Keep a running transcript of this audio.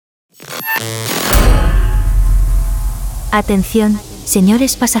Atención,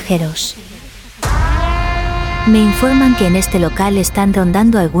 señores pasajeros. Me informan que en este local están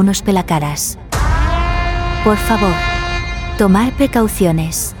rondando algunos pelacaras. Por favor, tomar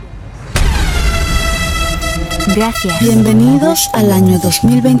precauciones. Gracias. Bienvenidos al año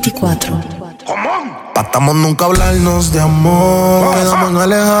 2024. Patamos nunca hablarnos de amor, quedamos en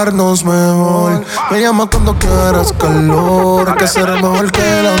alejarnos mejor. Me llamas cuando quieras calor, que será mejor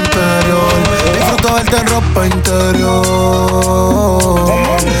que el anterior. Disfruto verte en ropa interior,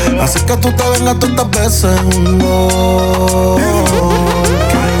 así que tú te vengas todas estas veces un gol.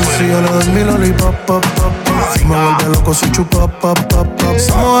 Si yo le doy mi lollipop, pop, pop, pop, me vuelve loco si chupa, pop, pop, pop.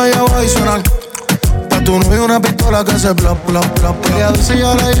 Estamos allá abajo y suenan. Tú no vi una pistola que se plop, plop, plop. Y a ver si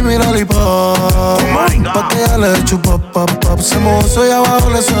yo le di mi lollipop, pa' que ella le chupa, pop, pop. Se mojó eso y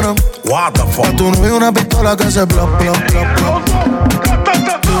abajo le suena. What the fuck? Tú no vi una pistola que se plop, plop, plop, plop.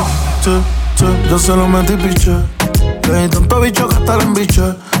 Yo se lo metí piché. Le di tanto bicho que hasta la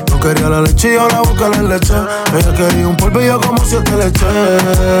embiché. No quería la leche y yo la boca le leche. Ella quería un polvillo como 7 leche.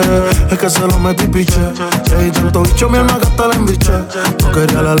 Es que se lo metí piché. Le di tanto bicho mi alma que hasta la embiché. No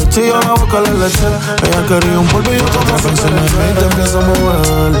quería la leche y yo la boca le leche. Ella quería un polvillo como 7 leche. Y te empiezo a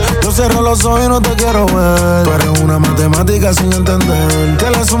mover. Yo cierro los ojos y no te quiero ver. Tú eres una matemática sin entender. Que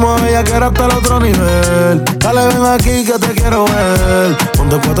le sumo a ella que era hasta el otro nivel. Dale ven aquí que te quiero ver.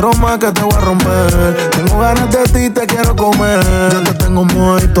 Ponte 4 más que te voy a romper. Tengo ganas de ti, te quiero comer. Ya te tengo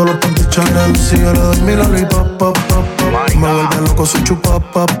mojito los panty Chanel. Si yo le doy mi lollipop, pop, pop, pop. Me vuelve loco si chupa,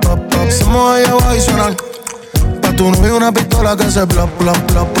 pop, pop, pop. Se moja y abajo y suena. Pa' tu novio una pistola que se plop, plop,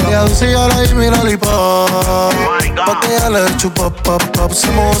 plop. Y a ver si yo le doy mi lollipop, pa' que ella le chupa, pop, pop.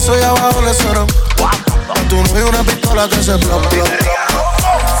 Se moja eso y abajo le suena. Pa' tu novio una pistola que se plop, plop, plop.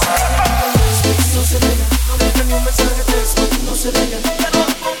 No se deja, no deja ni un mensaje de texto. No se deja, ya no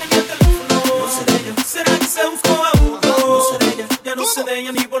responde ni el teléfono. No se deja, será que se buscó a uno. No se deja, ya no se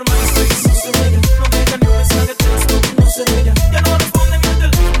deja ni por más. No se deja, no deja ni un mensaje de texto. No se deja, ya no responde ni el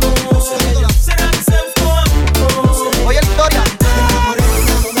teléfono. No se deja, será que se buscó a uno. Oye, Victoria. Me enamoré de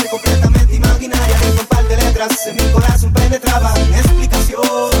una mujer completamente imaginaria. En un par de letras en mi corazón penetraba. Explicación,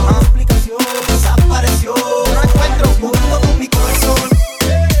 desapareció. No encuentro jugando con mi corazón.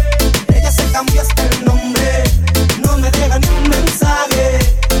 Ella se cambió hasta el nombre. No me deja ni un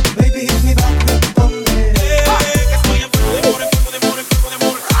mensaje. Baby, hit me back, responde. Que estoy enfermo de amor, enfermo de amor, enfermo de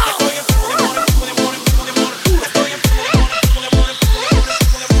amor. Estoy enfermo de amor, enfermo de amor, enfermo de amor. Estoy enfermo de amor, enfermo de amor,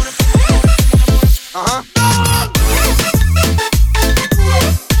 enfermo de amor, enfermo de amor. Ajá.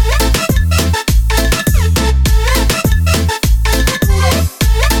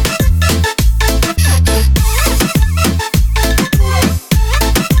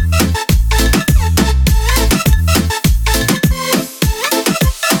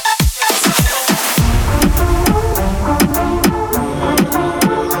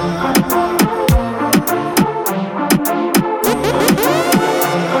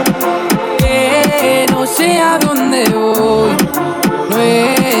 Que no sé a dónde voy, no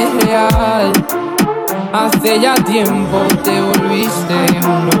es real. Hace ya tiempo te volviste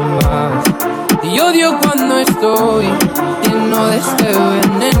uno más. Y odio cuando estoy lleno de este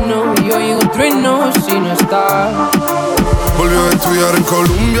veneno y oigo truenos si no estás. Volvió a estudiar en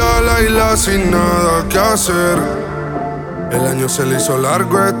Colombia, la isla sin nada que hacer. El año se le hizo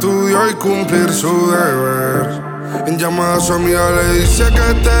largo, estudió y cumplir su deber. En llamada a su amiga le dice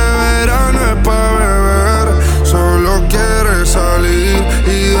que este verano es pa' beber. Solo quiere salir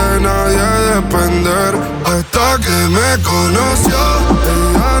y de nadie depender. Hasta que me conoció,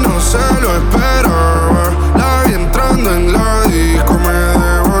 ella no se lo esperaba. La vi entrando en la disco, me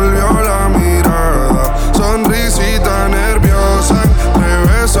devolvió la mirada. Sonrisita nerviosa, entre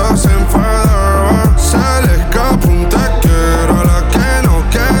besos se enfadaba. Se le escapó un te quiero a la que no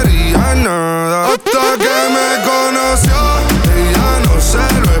quería nada. Hasta que me conoció, ella no se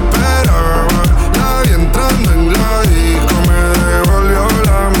lo esperaba. La vi entrando en la disco, me devolvió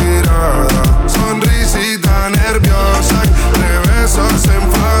la mirada. Sonrisita nerviosa, entre besos se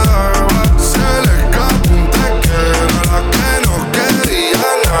enfadaba. Se le escapó un te quiero a la que no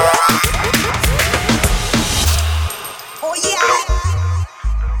quería nada.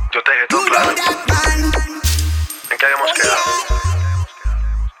 Yo te dejé todo claro. ¿En qué habíamos quedado?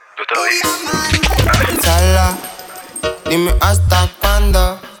 Yo te lo dije. Sala, dime hasta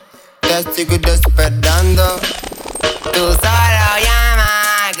cuándo te sigo esperando. Tú solo llama,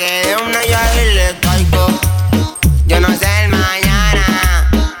 que de una yo ahí le caigo. Yo no sé el mañana,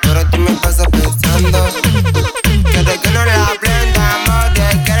 pero tú me pasas pensando. Quiero que no la prendamos,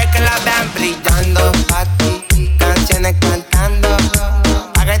 quiero que la vean brillando. Pa' ti, canciones cantando,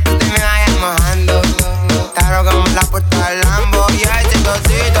 pa' que tú te me vayas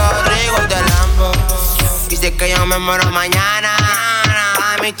que yo me muero mañana.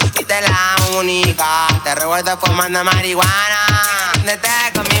 A mi chiquita es la única. Te recuerdo fumando marihuana. Vete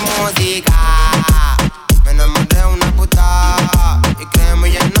con mi música. Me enamoré de una puta. Y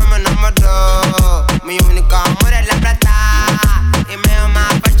créeme, ya no me enamoró. Mi único amor es la plata. Y me dio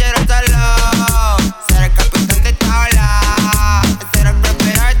más fachero solo. Ser el capitán de esta ola. Ser el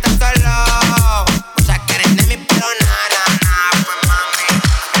propio está solo. Muchas quieren de mí, pero nada, pues mami.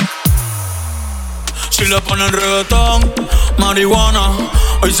 Si le ponen reggaetón, marihuana,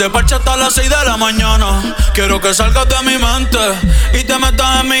 hoy se parcha hasta las 6 de la mañana. Quiero que salgas de mi mente y te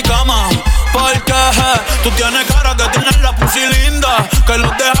metas en mi cama. Porque tú tienes cara que tienes la pussy linda, que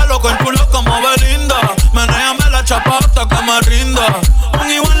los deja loco en culo como Belinda. Menéame la chapa hasta que me rinda.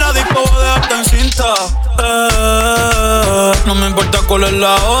 Un igual la disco voy a dejarte en cinta. No me importa cuál es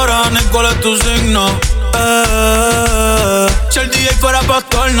la hora ni cuál es tu signo. Si el DJ fuera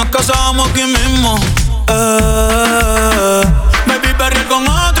pastor nos casábamos aquí mismo. Baby, perrear con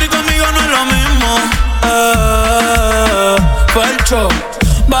otro y conmigo no es lo mismo. Felcho,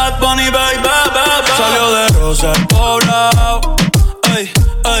 Bad Bunny, baby, baby. Salió de Rosa el poblado. Ey,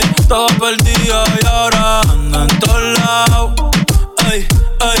 ey, estaba perdido y ahora anda en todos lados. Ey,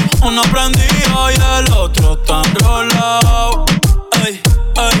 ey, uno prendido y el otro está enrolado. Ey,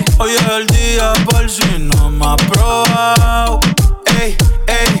 ey, hoy es el día por si no me has probado. Ey,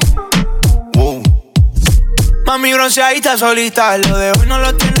 ey. Wow. Mami bronceadita solita, lo de hoy no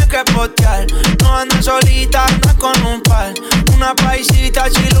lo tienes que postear. No andas solita, andas con un par. Una paisita,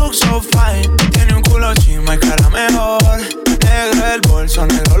 she looks so fine. Tiene un culo chima y cara mejor. Negro el bolso,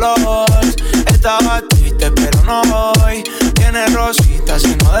 negro los halls. Estaba triste pero no hoy. Tiene rositas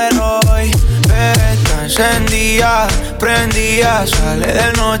y no de Roy. Está encendida, prendida. Sale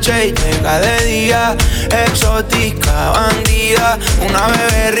de noche y llega de día. Exótica, bandida. Una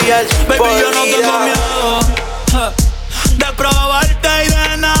bebé real. Baby, yo no tengo miedo de probarte y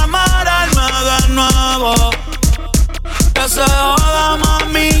de enamorarme de nuevo. Que se joda,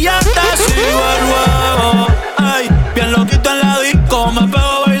 mami, ya te sigo el huevo. Ay, bien loquito en la disco, me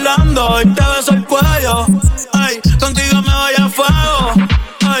pego bailando y te beso el cuello. Ay, contigo me voy a fuego.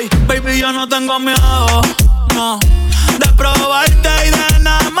 Ay, baby, yo no tengo miedo, no, de probarte y de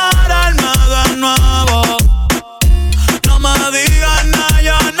enamorarme de nuevo. No me digas nada,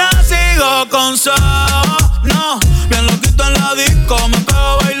 yo no sigo consejos. No, bien loquito en la disco, me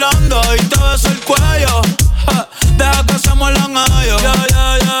pego bailando y te beso el cuello. Deja que se muelan ellos. Ya.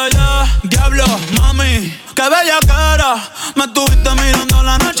 Diablo, mami, qué bella cara. Me estuviste mirando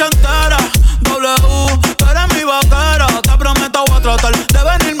la noche entera. W, tú eres mi vaquera. Te prometo voy a tratar de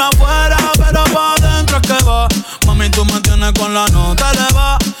venirme afuera, pero pa' adentro es que va. Mami, tú me tienes con la nota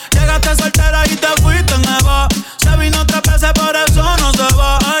eleva. Llegaste soltera y te fuiste en Eva. Se vino 3 veces, por eso no se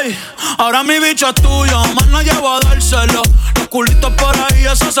va. Ay, ahora mi bicho es tuyo, más no llevo a dárselo. Los culitos por ahí,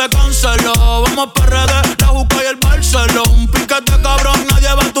 eso se canceló. Vamos PRD, la Juca y el Barceló. Un piquete cabrón,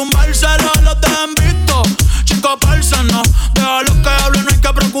 nadie va a tumbárselo. Los dejan visto, chicos, pársenos. Deja los que hablen, no hay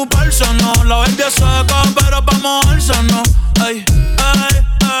que preocuparse, no. La baby es seca, pero pa' mojarse, no. Ay, ay,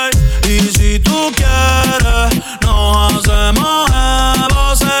 ay. Y si tú quieres, nos hacemos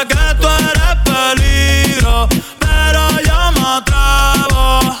evo. Sé que tú eres peligro, pero yo me atrevo.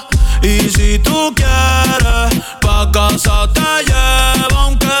 Y si tú quieres, pa' casa te llevo.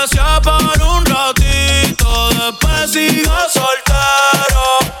 Aunque sea por un ratito, después sigo soltero.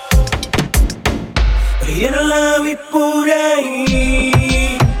 Ayer la vi por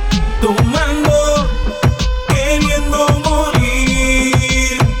ahí, tomando, queriendo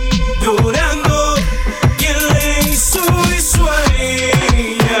morir, llorando. ¿Quién le hizo eso a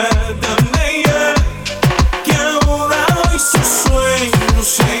ella, tan bella, que ahora hoy sus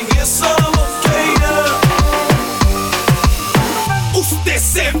sueños en esa botella? Usted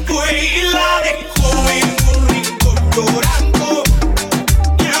se fue y la dejó en un rincón llorando.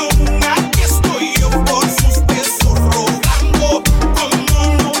 Y aún aquí estoy yo por sus besos rogando.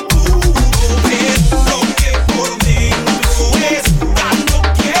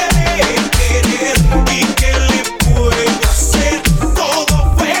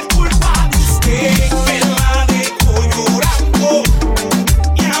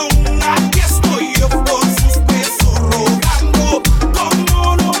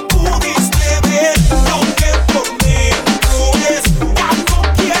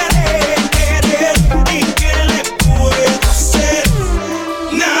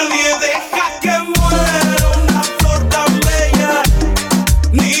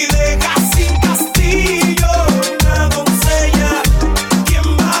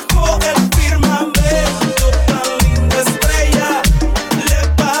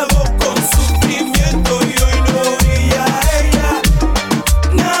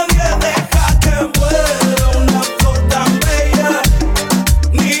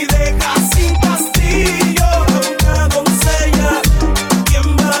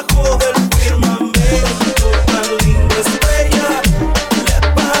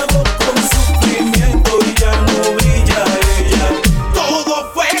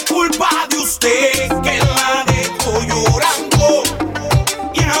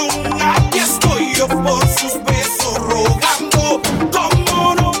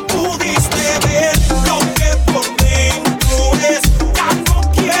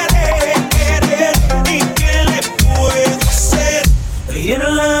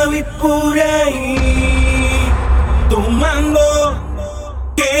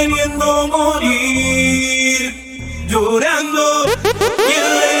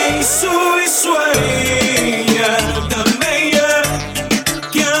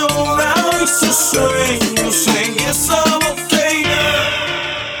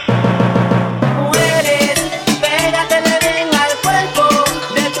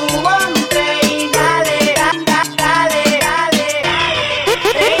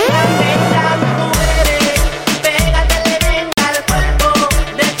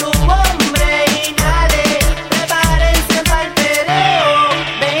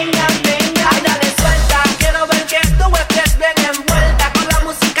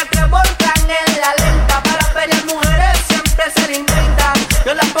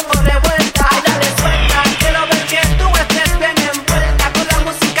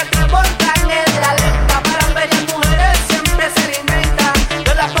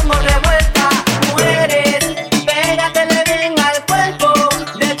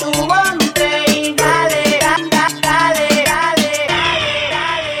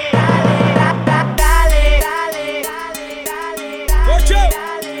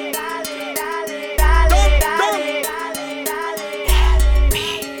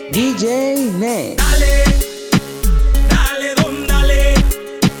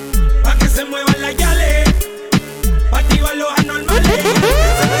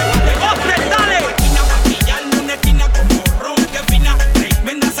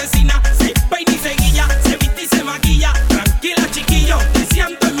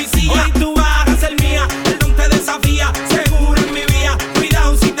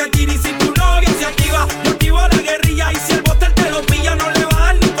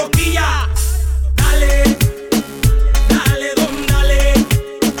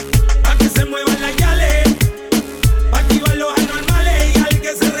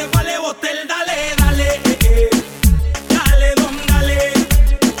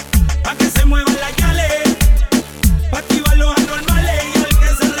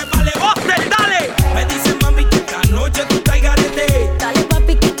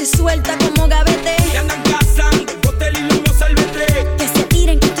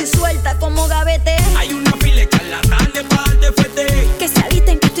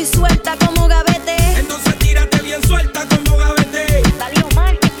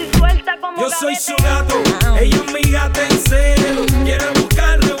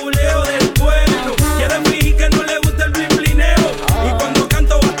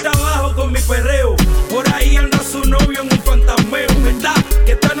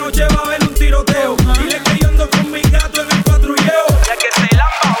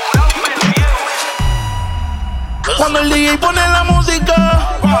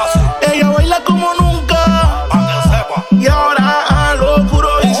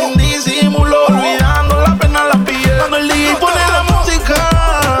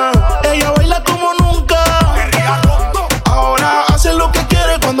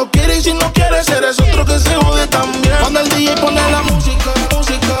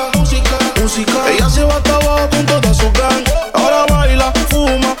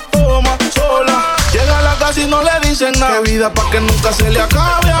 nena. Qué vida pa' que nunca se le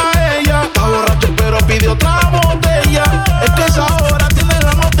acabe a ella. Está borracho pero pide otra botella. Es que esa hora tiene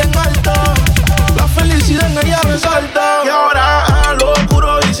la nota en alta. La felicidad en ella resalta. Y ahora a lo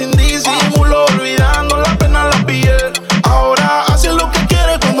oscuro y sin disimulo, olvidando la pena la piel. Ahora hace lo que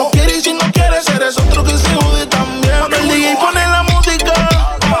quiere, cuando quiere y si no quiere, ser es otro que se jode también. Cuando el DJ pone la música,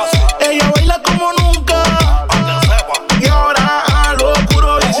 ella baila como nunca. Y ahora a lo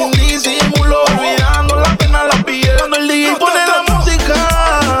oscuro y sin disimulo, olvidando la pena la piel. Cuando el DJ pone la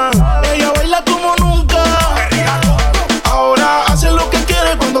música, ella baila como nunca. Ahora hace lo que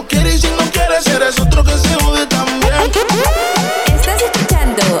quiere, cuando quiere y si no quiere, ser es otro que se jode también. Estás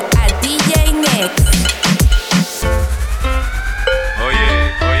escuchando a DJ Next.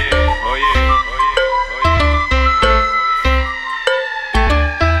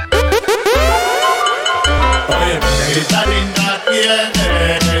 Negrita linda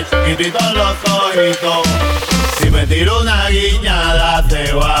tiene, chiquititos los ojitos. Si me tiro una guiñada,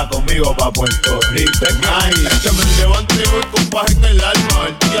 se va conmigo pa' Puerto Rico. Que me levante y voy con paz en el alma.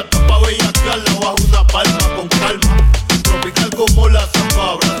 El día está pa' bellaquearla bajo una palma con calma. Tropical como la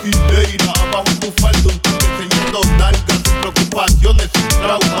zamba brasileira. Abajo tu falda, un toque enseñando nalgas. Sin preocupaciones, sin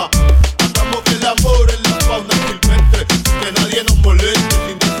trauma. Hagamos el amor en la fauna silvestre. Que nadie nos moleste,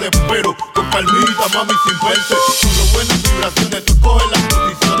 sin desespero. Con palmita, mami, sin verse. Solo buenas vibraciones, tú coges las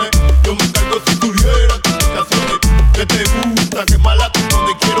posiciones. Yo me encargo si tuviera complicaciones. Que te gusta, que mala te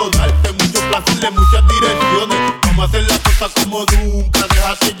pone. Quiero darte mucho placer, muchas direcciones. Vamos a hacer las cosas como nunca.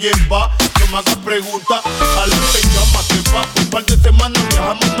 Déjate llevar, no me hagas preguntas. A la fecha más que va. Un par de semanas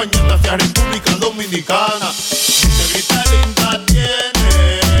viajamos mañana hacia República Dominicana. Negrita linda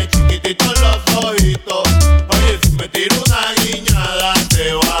tiene, chiquititos los ojitos. Oye, si me tiro una guiñada,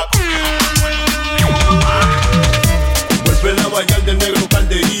 te va. Vuelve a bailar del negro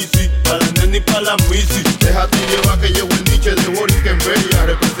Calderisi. Pa' la nena y pa' la misi. Déjate llevar que llegó el niche de Boris en Bella.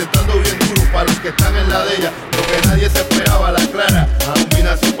 Representando bien duro para los que están en la de ella. Lo que nadie se esperaba, la clara.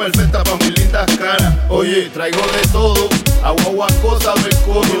 Combinación perfecta pa' mis lindas caras. Oye, traigo de todo, agua, cosa, me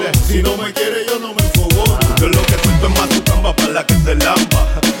cojo. Si no me quiere yo no me enfogo. Yo lo que suelto es mazucamba pa' la que se lampa.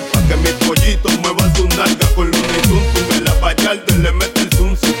 Pa' que mis pollitos muevan su nalga con luna y tuntum. En la payalde le mete el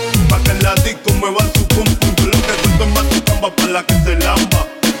zunzu. Pa' que en la disco muevan su pum pum. Yo lo que suelto es mazucamba pa' la que se lampa.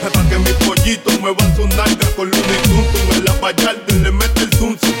 Pa' que mis pollitos muevan su nalga con luna y tuntum. En la payalde le mete el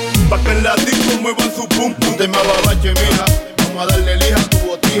zunzu. Pa' que en la disco muevan su pum pum. Te me ababache, mija. Vamos a darle lija a tu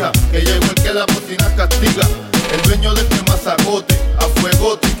botija. Que llegó el que la bocina castiga. El dueño de este mazacote, a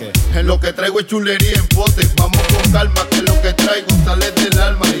fuegote. En lo que traigo es chulería en pote. Vamos con calma, que lo que traigo sale del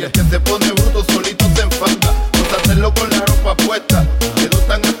alma. Y el que se pone bruto solito se enfanda. No hacerlo con la ropa puesta. Quedó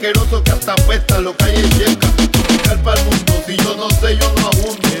tan asqueroso que hasta apesta. Lo que hay es yeca. Tropical pa'l mundo. Si yo no sé, yo no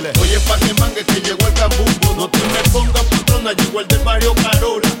abundo. Oye, pa' que mangue que llegó el cambumbo. No te me pongas patrona, llegó el del barrio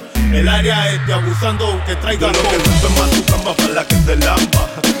Carola. El área este abusando aunque traiga lo que suelto es mazucamba pa' la que se lampa.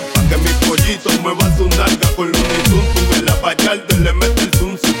 Pa' que mis pollitos muevan su nalga con luna y tuntum. En la payalde le mete el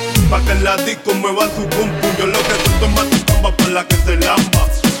zunzu. Pa' que en la disco muevan su pum pum. Yo lo que suelto es mazucamba pa' la que se lampa.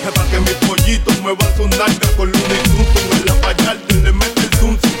 Pa' que mis pollitos muevan su nalga con luna y tuntum. En la payalde le mete el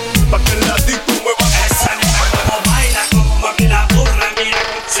zunzu. Pa' que en la disco muevan su esa nena como baila, como mueve la burra. Mira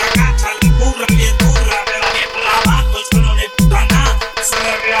cómo se agacha, la burra bien burra. Pero bien por abajo, eso no le gusta nada. Eso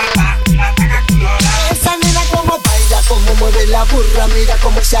le reata y la taca colorada. Esa nena como baila, como mueve la burra. Mira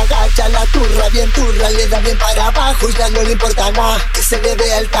cómo se agacha la turra, bien turra. Le da bien para abajo y ya no le importa nada. Que se le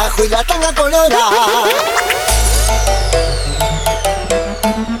vea el tajo y la tanga colorada.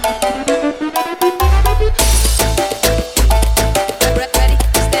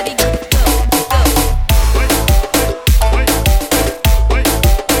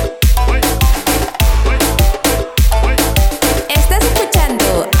 Estás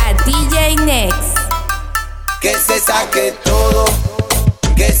escuchando a DJ Next. Que se saque todo,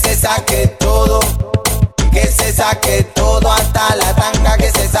 que se saque todo, que se saque todo, hasta la tanga,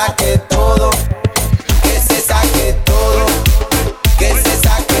 que se saque todo, que se saque todo, que se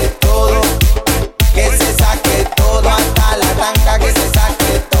saque todo, que se saque todo, hasta la tanga, que se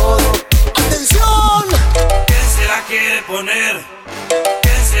saque todo. ¡Atención! ¿Quién se la quiere poner?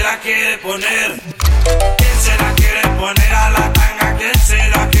 ¿Quién se la quiere poner? ¿Quién se la quiere poner a la tanga? ¿Quién se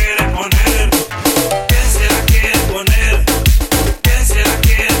la quiere poner? ¿Quién se la quiere poner? ¿Quién se la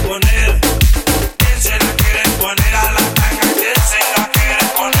quiere poner? ¿Quién se la quiere poner a la tanga? ¿Quién se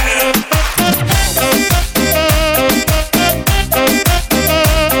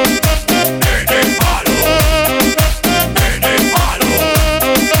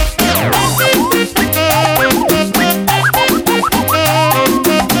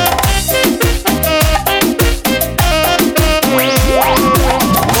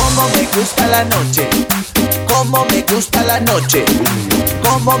la noche, cómo me gusta la noche,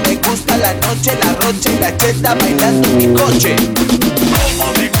 cómo me gusta la noche, la rocha y la cheta bailando en mi coche.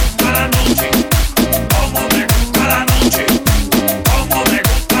 Cómo me gusta la noche, cómo me gusta la noche, cómo me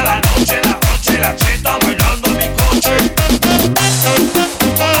gusta la noche, la rocha y la cheta bailando en mi coche.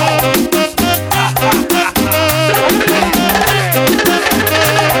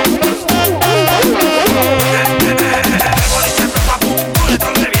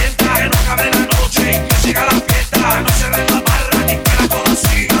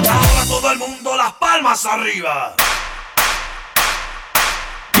 Arriba.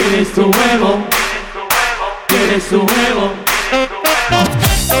 ¿Quieres tu huevo? ¿Quieres tu huevo?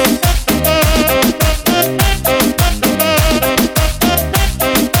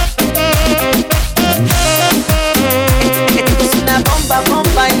 Es una bomba,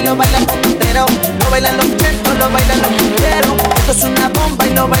 bomba y lo bailan con entero. Lo bailan los chetos, lo bailan los cumbieros. Esto es una bomba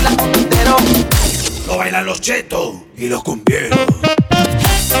y lo bailan con entero. Lo bailan los chetos y los cumbieros.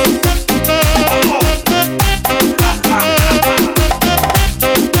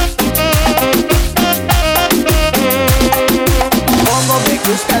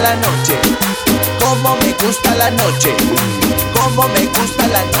 Gusta la noche, cómo me gusta la noche, cómo me gusta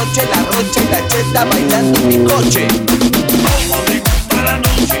la noche, la rocha y la cheta bailando en mi coche. Cómo me gusta la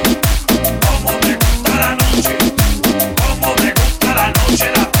noche, cómo me gusta la noche, cómo me gusta la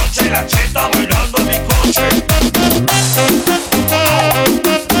noche, la rocha y la cheta bailando en mi coche.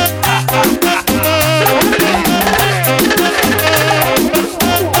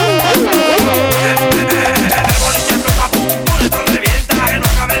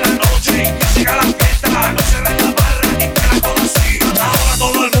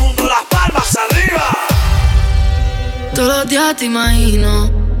 Todos los días te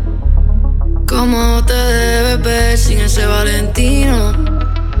imagino cómo te debes ver sin ese Valentino,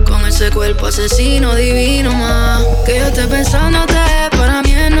 con ese cuerpo asesino divino más. Que yo esté pensándote, para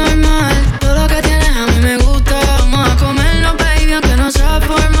mí es normal. Todo lo que tienes a mí me gusta. Vamos a comernos, baby, aunque no sea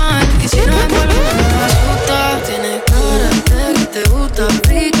formal. Y si no envolvemos, no me asusta. Tienes cara de que te gusta,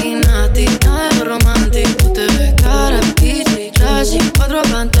 freaky, nasty, nada de romántico. Tú te ves cara, peachy, classy, 4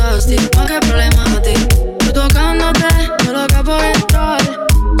 fantastic, más que problemático. Tú tocándote, yo loca por entrar.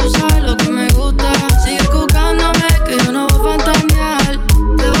 Tú sabes lo que me gusta. Sigue buscándome, que yo no voy a fantamear.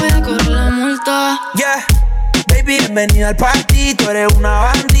 Te voy a correr la multa. Yeah, baby, bienvenida al party. Tú eres una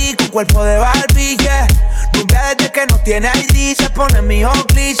bandit con cuerpo de Barbie, yeah. Rubia desde que no tiene ID. Se pone mi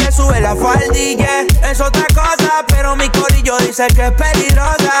Oakley, se sube la faldilla, yeah. Es otra cosa, pero mi corillo dice que es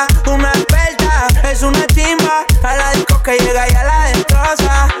peligrosa. Una experta, es una chimba. A la disco que llega y a la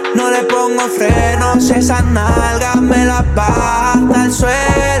destroza. No le pongo frenos, esas nalgas me las baja hasta el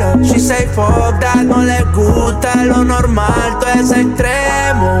suelo. She say fuck that, no le gusta lo normal, todo es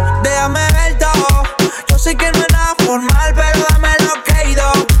extremo. Déjame ver todo, yo sé que no es nada formal, pero dame lo que he ido.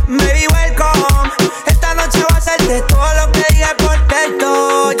 Baby, welcome, esta noche va a ser de todo lo que diga por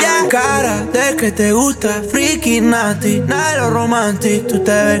texto, yeah. Cara de que te gusta, freaky, nasty, nada de lo romantic. Tú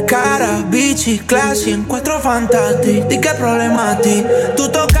te ves cara, bitchy, classy, encuentro fantastic. Di que problema a ti, tú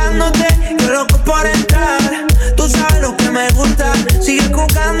tocándote, yo loco por entrar. Tú sabes lo que me gusta, sigue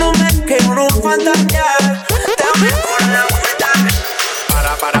buscándome, que yo no voy a fantasear. Dame por la vuelta.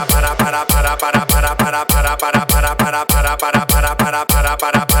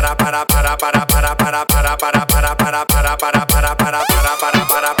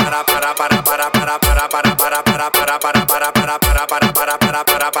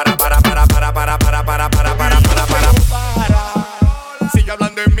 Sigue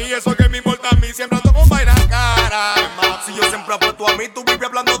hablando de mí, eso que me importa a mí. Siempre ando con vaina cara. Si yo siempre apuesto a mí, tú vives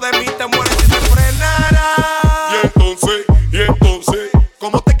hablando de mí, te mueres si te frenara. Y entonces,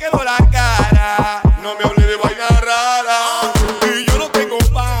 ¿cómo te quedó la cara? No me hables de vaina rara. Y yo no tengo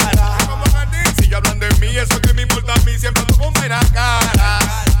para. Sigue hablando de mí, eso que me importa a mí. Siempre ando con vaina cara.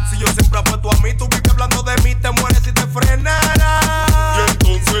 Si yo siempre apuesto a mí, tú vives hablando de mí, te mueres si te frenara.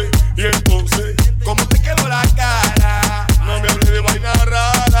 Y entonces, ¿cómo te quedó la cara? No me hables de vaina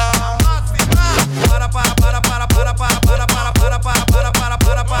rara.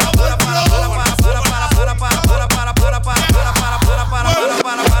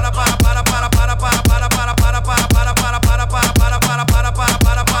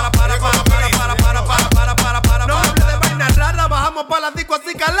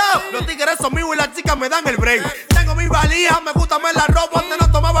 Los tigres son míos y las chicas me dan el break. Tengo mi valía, me gusta, me la robo. Antes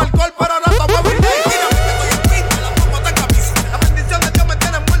no tomaba alcohol, pero ahora tomo mi day. Mírame que estoy en pinta, la pongo hasta en camisa. La bendición de Dios me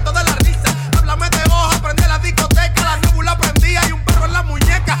tiene muerto de la risa. Háblame de hoja, prende la discoteca. La nebula prendía y un perro en la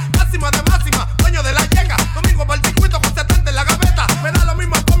muñeca. Máxima de máxima, dueño de la yeca. Domingo para el circuito con 70 en la gaveta. Me da lo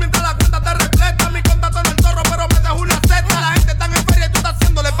mismo mientras la cuenta te revienta.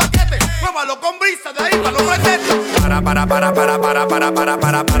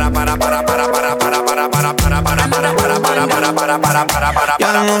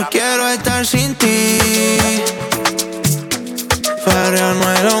 Ya no quiero estar sin ti.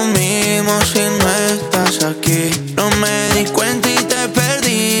 Verano es lo mismo si no estás aquí. No me di cuenta y te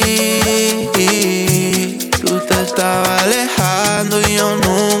perdí. Tú te estabas alejando y yo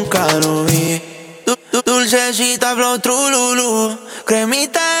nunca lo vi. Dulcecita flow trululu,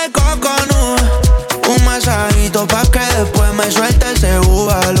 cremita de coconut, un masajito pa' que después me suelte ese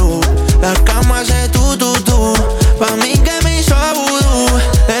Bubalu. La cama hace tu, pa' mí que me hizo vudú.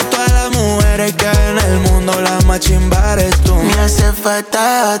 De todas las mujeres que hay en el mundo, la más chimba eres tú. Me hace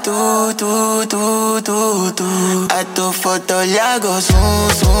falta tú. A tu foto le hago zoom.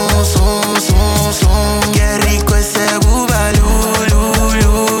 Qué rico ese Bubalu.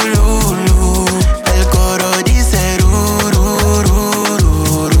 El coro dice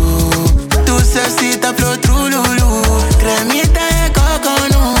dulcecita flor trululu, cremita de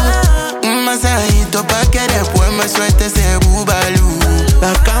coconut, un masajito pa' que después me suelte ese Bubalu.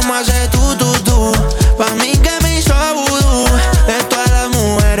 La cama hace tu, pa' mí que me hizo vudú. De todas las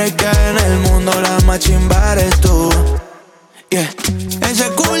mujeres que hay en el mundo, la más chimba eres tú. Yeah. Ese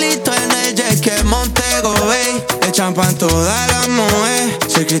culito en el jet que Montego Bay, le champán todas las mujeres.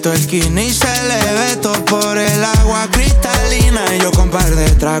 Se quitó el kini y se le ve todo por el agua cristalina. Y yo con par de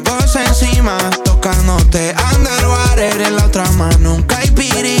tragos encima, tocándote underwater. En la otra mano un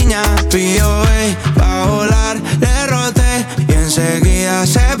caipiriña. Pidió pa' volar, le roté y enseguida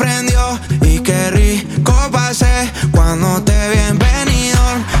se prendió. Y qué rico pasé cuando te vi en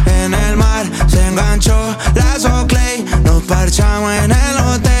Benidorm. En el mar se enganchó la Soclay. Nos parchamos en el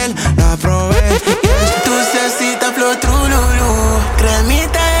hotel, la probé. Dulcecita flor trululu,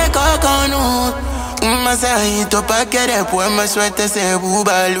 cremita de coconut, un masajito pa' que después me suelte ese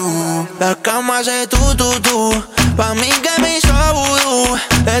Bubalu. La cama hace tu, pa' mí que me hizo vudú.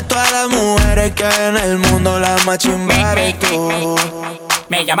 De todas las mujeres que hay en el mundo, la más chimba eres tú.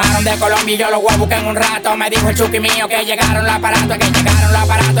 Me llamaron de Colombia y yo los voy a buscar en un rato. Me dijo el chuki mío que llegaron los aparatos, que llegaron los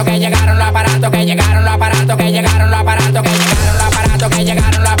aparatos, que llegaron los aparatos, que llegaron los aparatos, que llegaron los aparatos, que llegaron los aparatos, que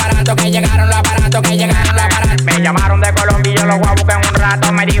llegaron los aparatos, que llegaron los aparatos, que llegaron los aparatos. Me llamaron de Colombia y yo los voy a buscar en un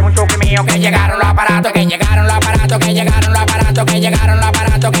rato. Me dijo un chuki mío que llegaron los aparatos, que llegaron los aparatos, que llegaron los aparatos, que llegaron los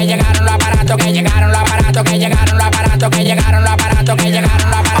aparatos, que llegaron los aparatos, que llegaron los aparatos, que llegaron los aparatos, que llegaron los aparatos, que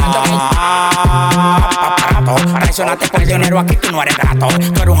llegaron los aparatos. Reaccionaste por dinero, aquí tú no eres grato.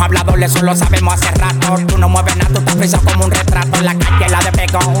 Tú eres un hablador, eso lo sabemos hace rato. Tú no mueves nada, tú estás frisado como un retrato. En la calle la de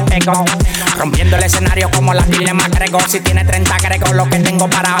pegón. Rompiendo el escenario como la dilema Grego. Si tiene 30 Grego, lo que tengo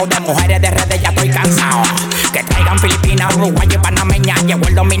parado. De mujeres de redes ya estoy cansado. Que traigan Filipinas, Uruguay y Panameña. Llevo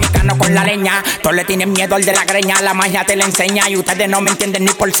el dominicano con la leña. Todos le tienen miedo al de la greña. La magia te la enseña y ustedes no me entienden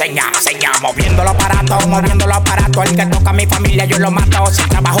ni por seña. Moviendo los aparatos, El que toca a mi familia yo lo mato. Si el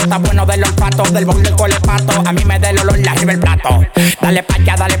trabajo está bueno del olfato, del bol del colepato. A mí me da el olor, le arriba el plato. Dale pa'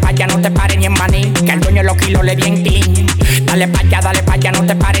 allá, no te pares ni en maní. Que al dueño los kilos le di en clean. Dale pa' allá, no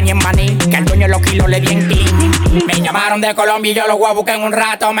te pares ni en maní. Que al dueño los kilos le di en clean. Me llamaron de Colombia y yo los voy a buscar en un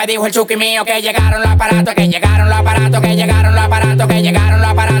rato. Me dijo el chuki mío que llegaron los aparatos, que llegaron los aparatos, que llegaron los aparatos, que llegaron los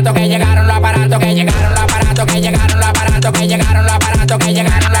aparatos, que llegaron los aparatos, que llegaron los aparatos, que llegaron los aparatos, que llegaron los aparatos, que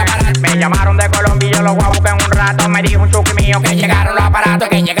llegaron los aparatos. Me llamaron de Colombia y yo los voy a buscar en un rato. Me dijo un chuki mío que llegaron los aparatos,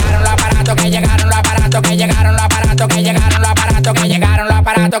 que llegaron los aparatos, que llegaron los aparatos, que llegaron los aparatos, que llegaron los aparatos, que llegaron los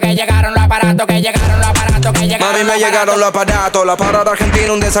aparatos, que llegaron los aparatos, que llegaron los aparatos, que llegaron. Mami, me llegaron los aparatos, la parada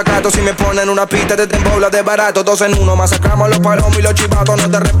argentina un desacato. Si me ponen una pista te tembobla de barato. 2 en 1, masacramos los palomos y los chivatos. No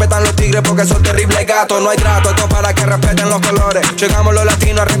te respetan los tigres porque son terribles gatos. No hay trato, esto para que respeten los colores. Llegamos los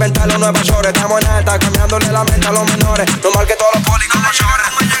latinos a reventar los Nueva York. Estamos en alta, cambiándole la mente a los menores. No mal que todos los polígonos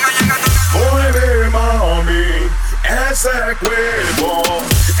lloren. Mueve, mami, ese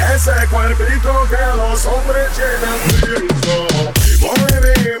cuerpito que los hombres llenan dentro.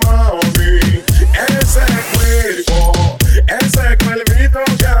 Mueve, mami, ese cuerpito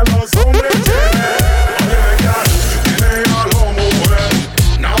que los hombres llenan. Dile a la mujer,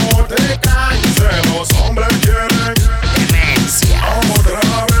 no te canses, los hombres quieren demencia. Otra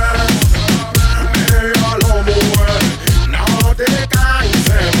vez, dile a la mujer, no te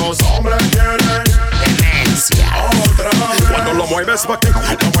canses, los hombres quieren demencia. Otra vez. Cuando lo mueves pa' aquí,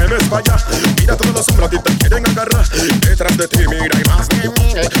 lo mueves pa' allá. Mira todos los hombres a ti te quieren agarrar. Detrás de ti mira hay más de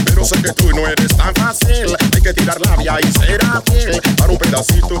 1000. Pero sé que tú no eres tan fácil. Hay que tirar labia y ser fiel para un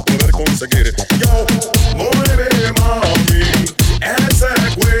pedacito poder conseguir. Yo, mueve mami, ese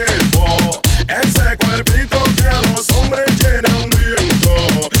cuerpito que los hombres llenan dentro.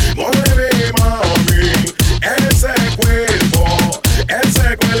 Mueve mami, ese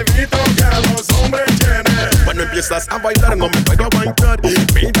cuerpito que los hombres llenan. Cuando empiezas empiezas a bailar no me puedo aguantar.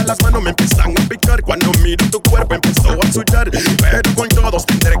 Mira las manos me empiezan a picar. Cuando miro tu cuerpo empezó a sudar. Pero con todos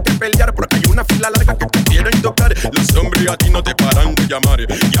tendré que pelear porque hay una fila larga que te quieren tocar. Los hombres a ti no te paran de llamar.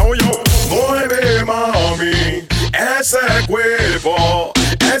 Yo, yo, mueve mami ese cuerpo,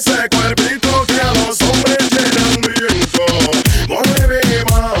 ese cuerpito que a los hombres llenan viento. Mueve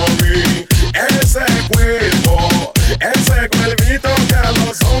mami ese cuerpo, ese cuerpito que a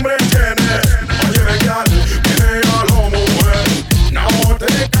los hombres llenan. Oye, gal, míralo mujer, no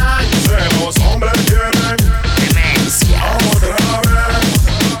te canses, los hombres quieren demencia. Otra vez,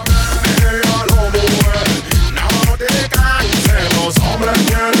 míralo mujer, no te canses, los hombres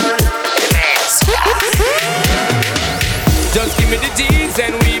quieren demencia. Just give me the G's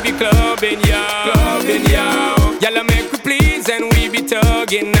and we be clubbing, yo. Clubbing, yo. Y'all make we please and we be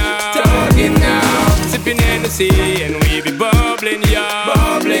tugging now. Tugging now. Sipping Hennessy and we be bubbling, yo.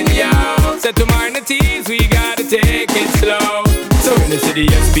 Bubbling, yo. Set to minor teas, we gotta take it slow. So in the city,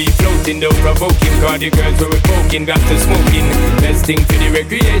 SP floating, though provoking. Cause the girls were revoking, got to smoking. Best thing for the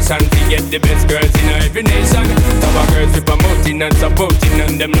recreation, to get the best girls in every nation. Top of girls we promoting and supporting,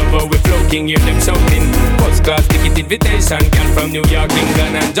 and them love how we floating, hear them shouting. First class ticket invitation, girl from New York,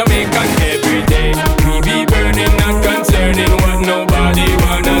 England and Jamaica every day. We be burning, not concerning what nobody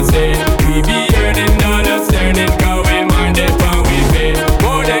wanna say. We be earning dollars, turning, cause we mind it when we pay.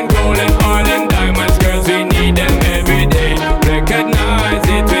 More than gold and oil and diamonds, girls we need them every day. Recognize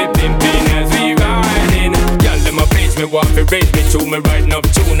it, we pimping as we riding. Y'all them a page me, want to raise me to me riding up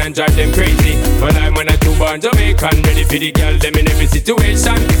tune and drive them crazy. But I'm on a two-born Jamaican, ready for the girl them in every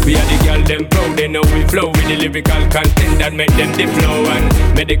situation. We are the girl them proud, they know we flow with the lyrical content that make them dip flow. And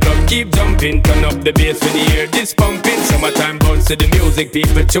make the club keep jumping, turn up the bass when you hear this pumping. Summertime bounce to the music,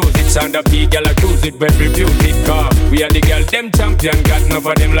 people choose it. Sound of the girl I cruise it, when refuse it. Cause we are the girl them champion, got enough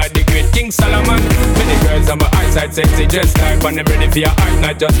of them like the great King Solomon. Many girls on my eyesight, sexy dress type, and I'm ready for your act,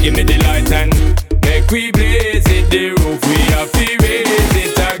 not just give me the light and make we blaze it, the roof we have to raise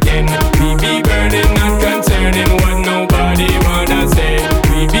it again. We be burning, not concerning what nobody wanna say.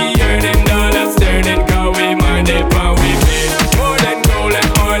 We be earning dollars, turning, cause we mind it when we pay. More than gold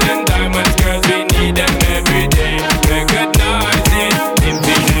and oil and diamonds, girls we need them every day. Recognize it,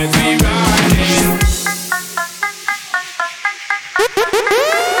 pimping as we riding.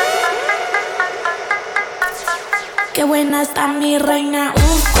 Qué buena está mi reina,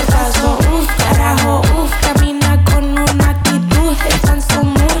 cortazo, carajo, camina con una actitud, está en su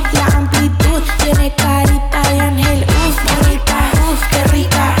mood, la amplitud, tiene carita de ángel, bonita, qué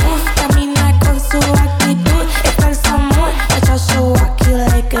rica, camina con su actitud, está en su mood, echa su aquí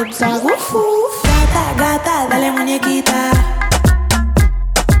like a dog, gata, gata, dale muñequita,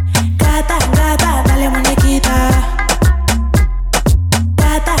 gata, gata, dale muñequita,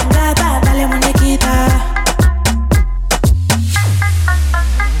 gata, gata, dale muñequita.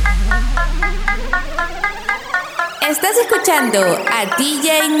 Estás escuchando a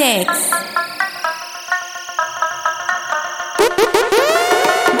DJ Next.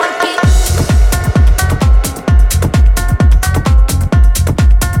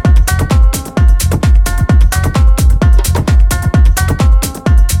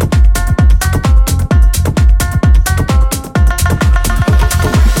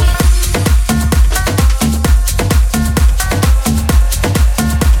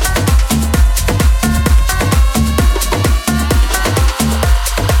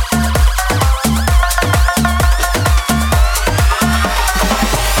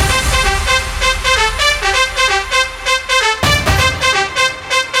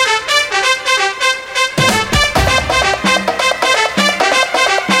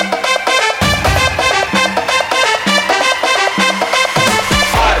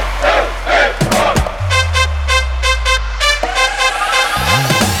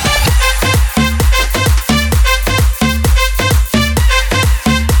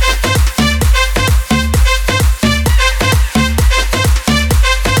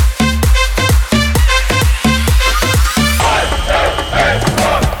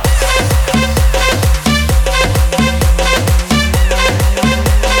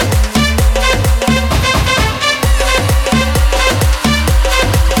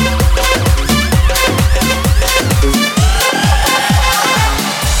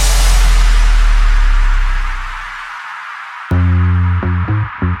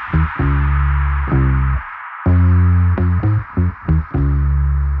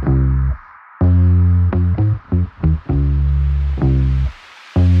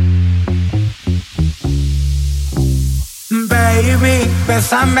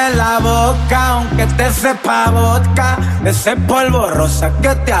 bésame la boca, aunque te sepa vodka. Ese polvo rosa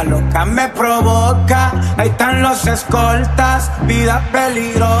que te aloca me provoca. Ahí están los escoltas, vida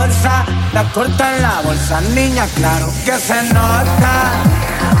peligrosa. La corta en la bolsa, niña, claro que se nota.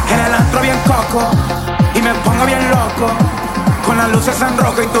 En el antro bien coco y me pongo bien loco, con las luces en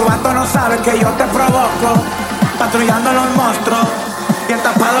rojo y tu vato no sabe que yo te provoco. Patrullando los monstruos, bien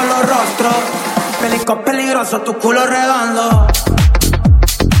tapados los rostros. Pelico peligroso, tu culo redondo.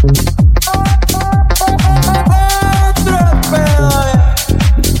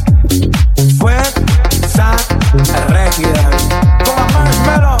 Fuerza rígida como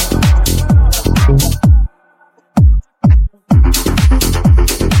marshmallow.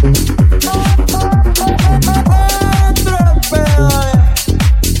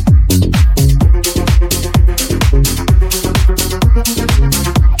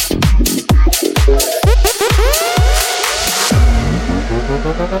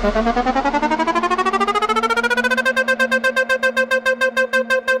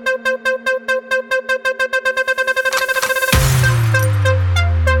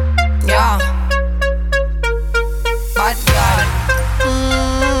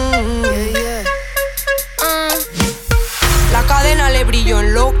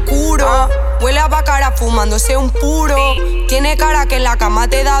 Fumándose un puro, tiene cara que en la cama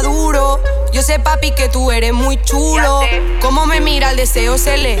te da duro. Yo sé, papi, que tú eres muy chulo. Cómo me mira, el deseo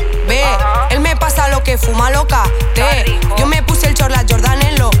se le ve. Él me pasa lo que fuma, loca. Yo me puse el short, la Jordan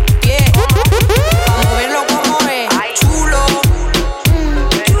en los pies. Vamos a verlo como es. Chulo,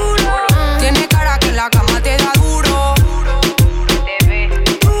 tiene cara que en la cama te da duro.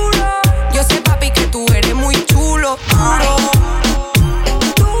 Yo sé, papi, que tú eres muy chulo.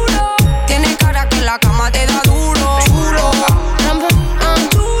 La cama te da duro, chulo.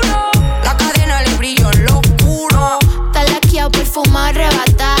 La cadena le brilló en lo oscuro. Está laqueado, perfumado,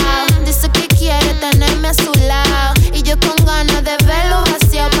 arrebatado. Dice que quiere tenerme a su lado, y yo con ganas de verlo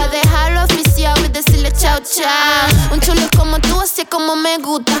vaciado, pa' dejarlo oficiado y decirle chao, chao. Un chulo como tú, así es como me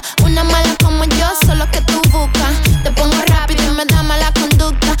gusta. Una mala como yo, solo que tú buscas. Te pongo rápido y me da mala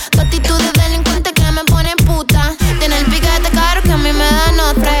conducta. Tu actitud de delincuente que me pone puta. Tiene el piquete caro que a mí me da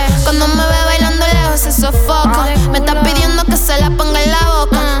nota. Cuando me ve bailando se sofoca. Me está pidiendo que se la ponga en la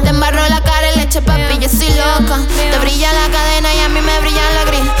boca. Te embarro la cara en leche, papi, yo soy loca. Te brilla la cadena y a mí me brilla la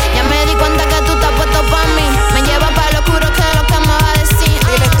gris. Ya me di cuenta que tú estás puesto pa' mí. Me lleva pa' lo oscuro, que es lo que me va a decir.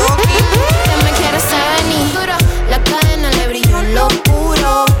 Que me quieres venir. La cadena le brilló en lo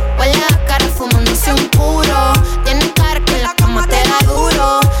oscuro. Huele la cara fumándose un puro. Tiene cara que en la cama te da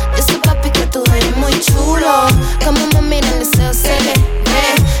duro. Yo sé, papi, que tú eres muy chulo. Como me mira el deseo se le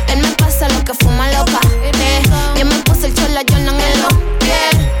ve. Él me pasa lo que fuma loca. Yo me puse el short, la Jordan en los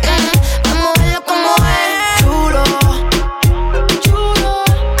pies. Vamos a verlo como es. Chulo,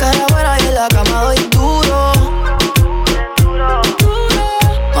 cara buena y en la cama doy duro.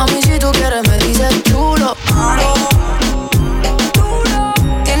 Mami, si tú quieres me dices chulo.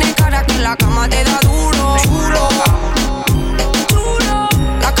 Tiene cara que en la cama te da duro. Chulo,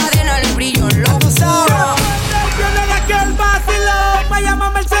 la cadena le brilló en lo oscuro. Viene de aquí el vacilo, me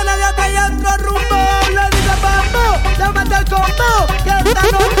llama Mercedes de acá y otro rumbo. Le dice vamos, llámate al combo, que esta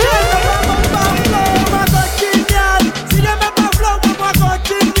noche nos vamos a cochinear. Sígueme pa' flow, vamos a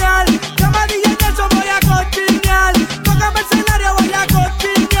cochinear. Llama DJ Nelson, voy a cochinear. Tócame el escenario, voy a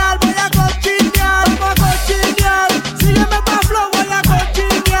cochinear. Voy a cochinear, vamos a cochinear. Sígueme pa' flow, voy a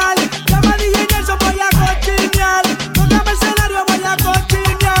cochinear. Llama DJ Nelson, voy a cochinear. Tócame el escenario, voy a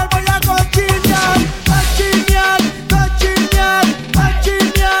cochinear. Voy a cochinear, cochinear, cochinear,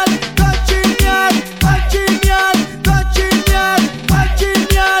 cochinear, cochinear, cochinear, cochinear,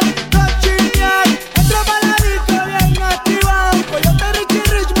 cochinear, cochinear. Entro pa' la disco bien activado. Coyote Ricky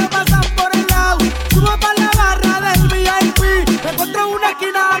Rich me pasan por el lado. Subo pa' la barra del VIP. Me encuentro en una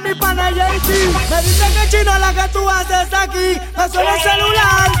esquina a mi pana JC. Me dicen que chino la que tú haces aquí. Me suena el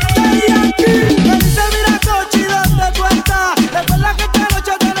celular, te aquí. Me dice mira cochi, ¿dónde tú estás? Recuerda que esta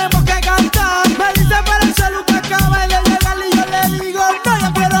noche tenemos que cantar. Me dice para el celu que acaba de llegar y yo le digo no, yo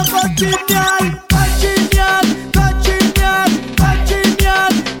quiero cochinear. Cochinear, cochinear, cochinear,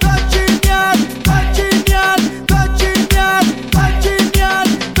 cochinear, cochinear, cochinear, cochinear,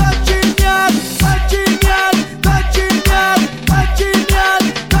 cochinear, cochinear, cochinear, cochinear, cochinear,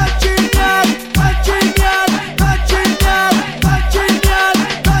 cochinear, cochinear, cochinear,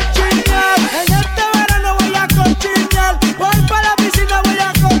 cochinear.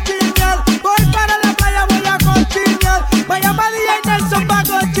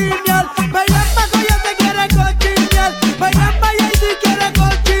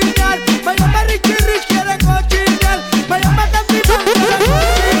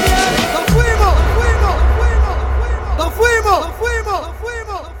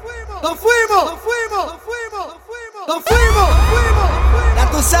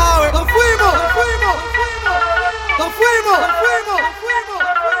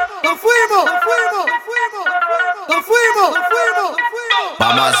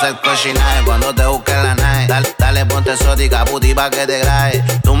 Vamos a hacer cochinaje cuando te busque la nave. Dale, ponte exótica, puti, pa' que te grabe.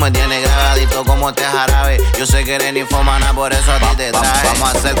 Tú me tienes grabadito como este jarabe. Yo sé que eres ninfomana, por eso a ti te traje.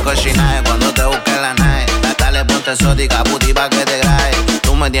 Vamos a hacer cochinaje cuando te busque la nave. Dale, ponte exótica, puti, pa' que te grabe.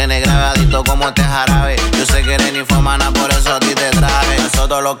 Tú me tienes grabadito como este jarabe. Yo sé que eres ninfomana, por eso a ti te traje.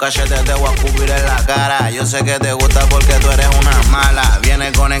 Nosotros los cachetes te voy a escupir en la cara. Yo sé que te gusta porque tú eres una mala.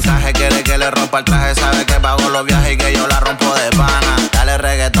 Viene con encaje, quiere que le rompa el traje. Sabe que pago los viajes y que yo la rompo de pana. Dale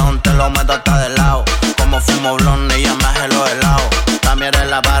reggaetón, te lo meto hasta del lado. Como fumo blonde y ya me hace los helados. También eres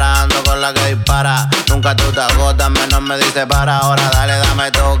la para, ando con la que dispara. Nunca tú te agotas, menos me dices para. Ahora dale,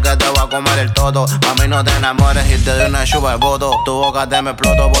 dame todo que te voy a comer el toto. Pa' mí no te enamores y te doy una chupa de voto. Tu boca te me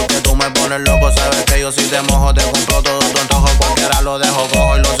exploto porque tú me pones loco. Sabes que yo si te mojo te compro todo tu antojo. Cualquiera lo dejo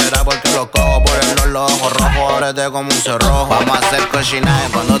cojo y lo será porque lo cojo. Por los ojos rojos, ahora te como un cerrojo. Vamos a hacer cochinaje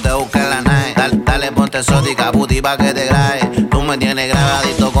cuando te busque la nave. Dale, ponte exótica, puti, pa' que te grabe. Tú me tienes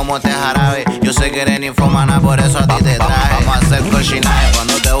grabadito como este jarabe. Yo sé que eres ninfomana, por eso a ti te traje. Vamos a hacer cochinaje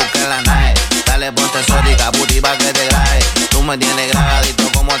cuando te busque la nave. Dale, ponte exótica, puti, pa' que te grabe. Tú me tienes grabadito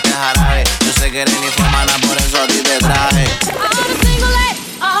como este jarabe. Yo sé que eres ninfomana, por eso a ti te traje. All the single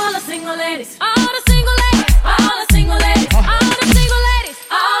ladies, all the single ladies, all the single ladies, all the single ladies, all the single ladies,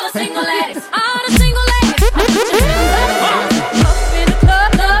 all the single ladies, all the single ladies. Up in the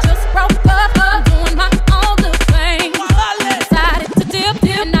club, just broke up, doing my own little thing. Decided to dip,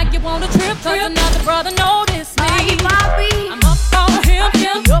 and now you wanna trip, 'cause another brother noticed me. I'm up on him, he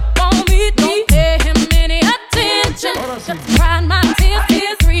up on me, don't pay him any attention. Just crying my tears,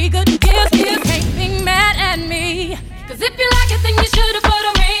 3 good years, can't be mad at me. 'Cause if you like it, then you should've put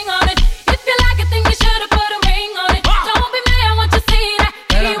a ring on it. If you like it, then you should've put a ring on it. Don't be mad once you see that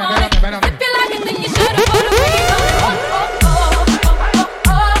he want it. If you like it, then you should've put a ring on it.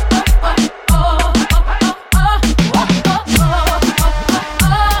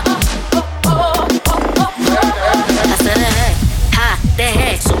 Hacer eje, ja,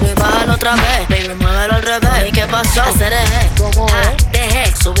 deje, sube y bájalo otra vez. Baby, muévelo al revés. ¿Y qué pasó? Hacer eje, ja,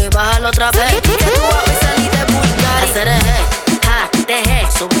 deje, sube y bájalo otra vez. Que tú vas a salir de vulgar. Hacer eje, ja, deje,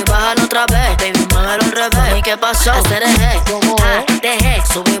 sube y bájalo otra vez. Baby, muévelo al revés. ¿Y qué pasó? Hacer eje, ja, deje,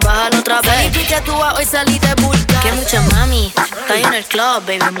 sube y bájalo otra vez. Baby, que tú vas hoy salir de vulgar. Que mucha mami, está ahí en el club.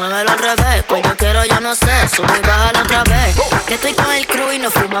 Baby, muévelo al revés. Pues yo quiero, yo no sé, sube y bájalo otra vez. Que estoy con el crew y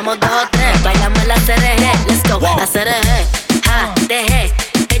nos fumamos 2 o 3. Bailamos la CRG, let's go. La CRG, ja, dejé.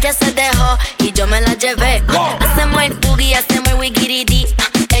 Ella se dejó y yo me la llevé. Hacemos el boogie, hacemos el wigiridi.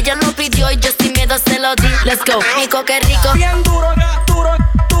 Ella lo pidió y yo sin miedo se lo di. Let's go. Mi coque rico, bien duro, duro,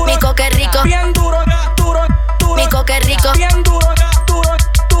 duro. Mi coque rico, bien duro, duro, duro. Mi coque rico, bien duro, duro,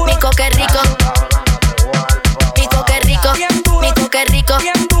 duro. Mi coque rico, mi coque rico, mi coque rico,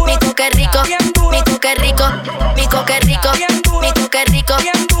 mi coque rico, mi coque rico, mi coque rico, mi coque rico,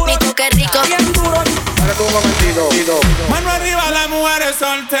 mi coque rico, bien duro. Mano arriba las mujeres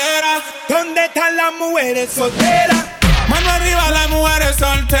solteras. ¿Dónde están las mujeres solteras? Mano arriba las mujeres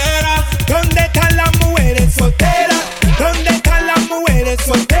solteras. ¿Dónde están las mujeres solteras? ¿Dónde están las mujeres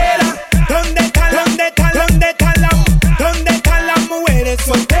solteras? ¿Dónde están las mujeres solteras? ¿Dónde están las mujeres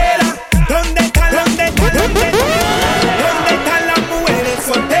solteras? ¿Dónde están las mujeres solteras?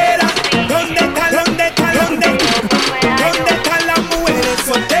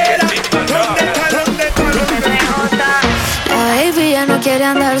 Ella no quiere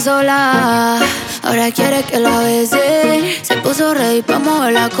andar sola, ahora quiere que la bese. Se puso ready pa'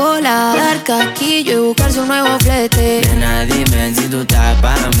 mover la cola, dar casquillo y buscar su nuevo flete. Nena, dime si tú estás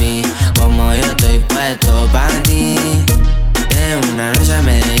pa' mí, como yo estoy puesto pa' ti. De una noche a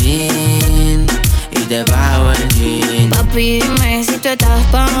Medellín y te pago el jean. Papi, dime si tú estás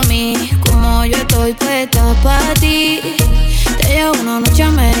pa' mí, como yo estoy puesta pa' ti. Te llevo una noche a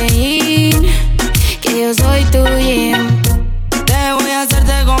Medellín, que yo soy tu jean. Te voy a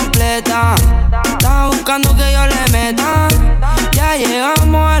hacerte completa. Estás buscando que yo le meta. Ya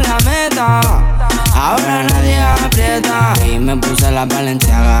llegamos a la meta. Ahora nadie aprieta. Y me puse la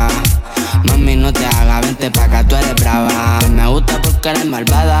Balenciaga. Mami, no te hagas, vente pa' acá, tú eres brava. Me gusta porque eres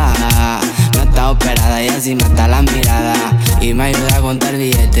malvada. No está operada y así mata la mirada. Y me ayuda a contar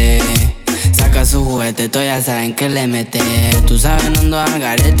billetes. Saca su juguete, todos ya saben que le mete. Tú sabes, no ando al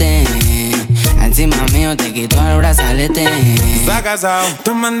garete. Encima mío te quito el brazalete. Está casado,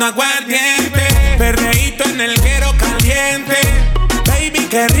 tomando aguardiente. Perreíto en el guero caliente. Baby,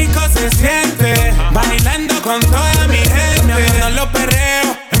 qué rico se siente. Bailando con toda mi gente. Me agradan los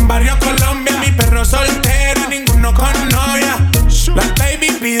perreos. En Barrio Colombia, mi perro soltero. Ninguno con novia. Las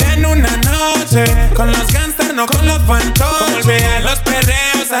baby piden una noche. Con los gangsters, no con los fantoches. Vean los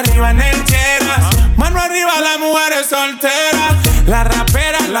perreos arriba en el Cheras. Mano arriba las mujeres solteras. La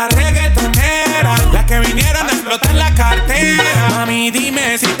rapera, la reggaetonera, la que vinieron a explotar la cartera. Mami,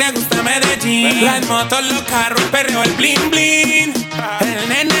 dime si te gusta Medellín. Las motos, los carros, el perreo, el bling bling. El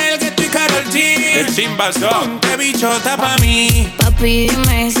nene, el Gueto y Karol G. El chimbazón, ponte bichota pa' mí. Papi,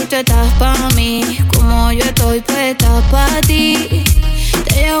 dime si tú estás pa' mí. Como yo estoy, pues estás pa' ti.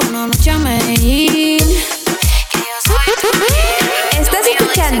 Te llevo una noche a Medellín. Que yo soy tu mujer. Estás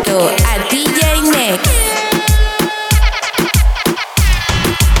escuchando a DJ Next.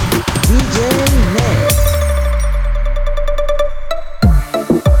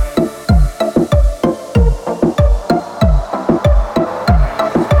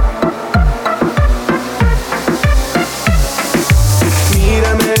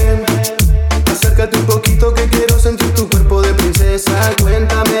 Un poquito que quiero sentir tu cuerpo de princesa.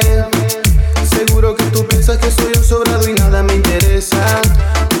 Cuéntame, seguro que tú piensas que soy un sobrado y nada me interesa.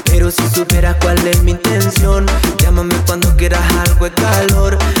 Pero si supieras cuál es mi intención, llámame cuando quieras algo de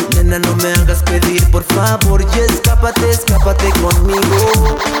calor. Nena, no me hagas pedir, por favor, y escápate, escápate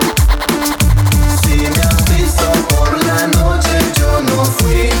conmigo. Si me has visto por la noche, yo no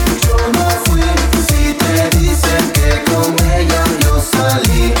fui, yo no fui. Si te dicen que con ella yo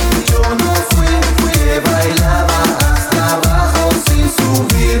salí, yo no fui. Que bailaba hasta abajo sin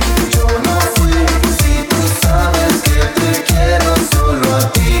subir, yo no fui. Si tú sabes que te quiero solo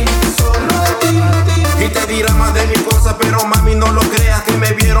a ti, solo a ti. Y te dirá más de mil cosas, pero mami no lo creas, que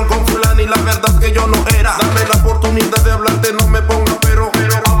me vieron con fulano y la verdad que yo no era. Dame la oportunidad de hablarte, no me pongas pero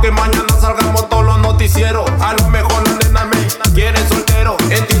aunque mañana salgamos todos los noticieros. A lo mejor la nena me quiere soltero,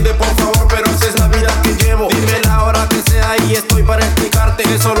 entiende por favor, pero esa es la vida que llevo. Dime la hora que sea y estoy para explicarte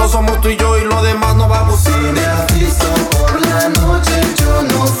que solo somos tú y yo y lo demás no va a gustar. Si me has visto por la noche, yo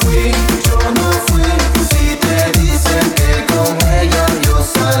no fui, yo no fui. Si te dicen que con ella yo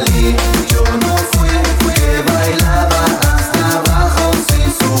salí, yo no fui. Que bailaba hasta abajo sin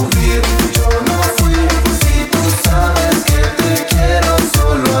subir, yo no fui. Si tú sabes que te quiero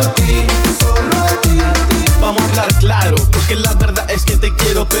solo a ti, solo a ti. Vamos a hablar claro, porque la verdad es que te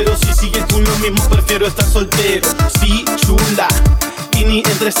quiero, pero si sigues con lo mismo prefiero estar soltero. Sí, chula, y ni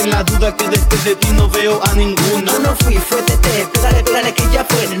entres en la duda que después de ti no veo a ninguna. Yo no fui, fue Tete, pégale que ya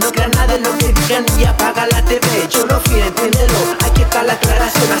fue. No creas nada en lo que digan y apaga la TV. Yo no fui, entiéndelo, aquí está la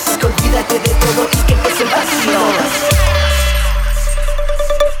aclaración. Así que olvídate de todo y que empiece el vacío.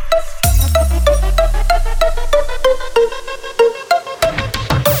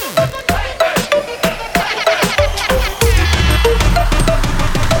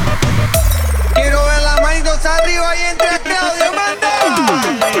 Arriba y entre Claudio, manda.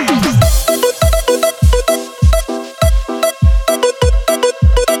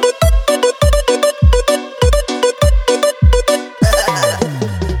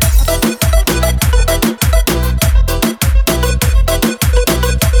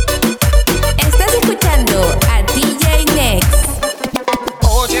 Estás escuchando a DJ Next.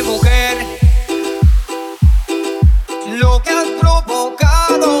 Oye, mujer, lo que has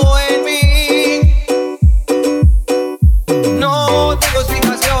provocado en mí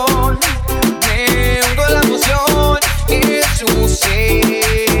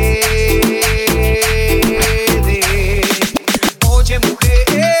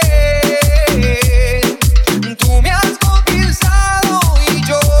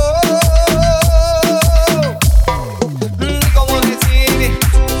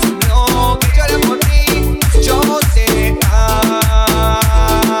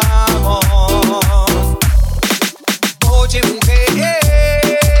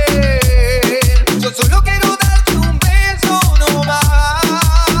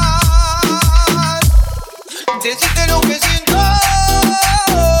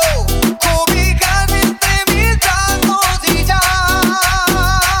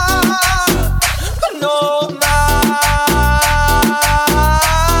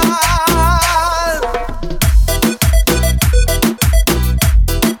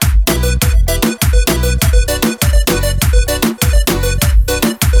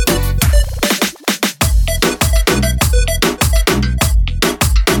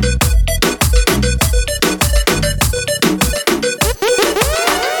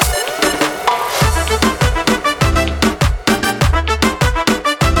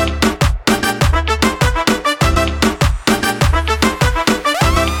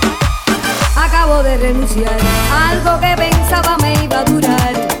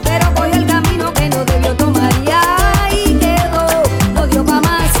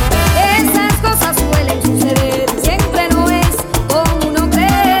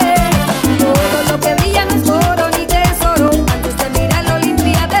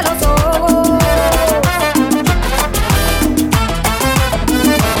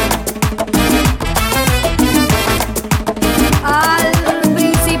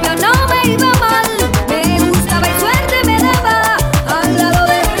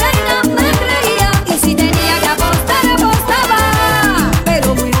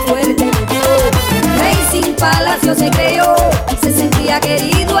muchacho se creyó, se sentía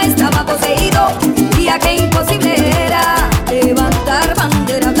querido, estaba poseído, día que imposible era levantar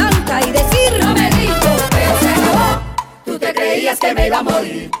bandera blanca y decir: no me dijo, pero se acabó. Tú te creías que me iba a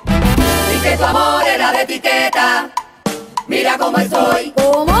morir y que tu amor era de etiqueta. Mira cómo estoy.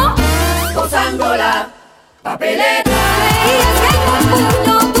 ¿Cómo? Gozando la papeleta. Creías que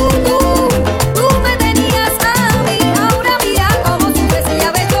con puño tú me tenías a mí. Ahora mira cómo sufres y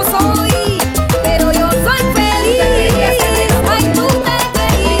ya ves yo soy, pero yo soy feliz. Ay, tú te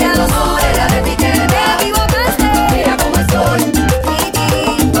creías, tu amor era de etiqueta. Te equivocaste. Mira cómo estoy.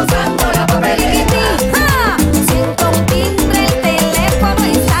 Gozando la papeleta. Siento un timbre, el teléfono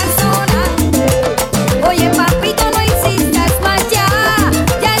está sonando. Oye, papito, no insistas más ya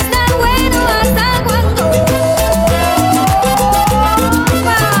está bueno, ¿hasta cuándo?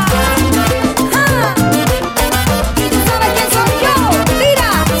 Y tú sabes quién soy yo, mira,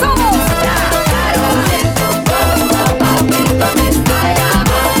 somos papito me está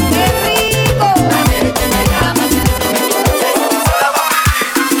llamando, qué rico, que me llamas,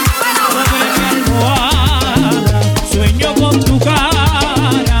 Sueño con tu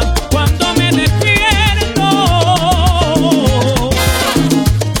cara cuando me despierto,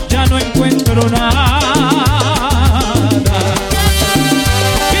 ya no encuentro nada.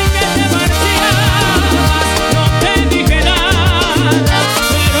 Vi que te marchabas, no te dije nada,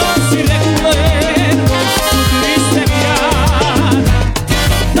 pero sí recuerdo tu triste mirada.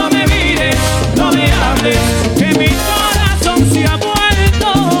 No me mires, no me hables, que mi corazón se ha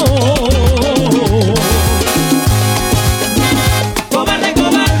muerto. Cobarde,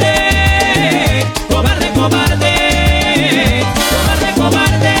 cobarde, cobarde, cobarde, cobarde,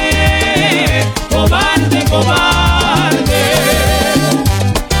 cobarde, cobarde, cobarde.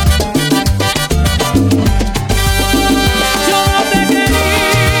 Yo no te quería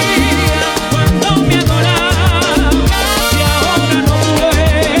cuando me adorabas y ahora no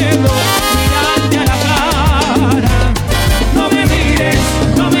puedo mirarte a la cara. No me mires,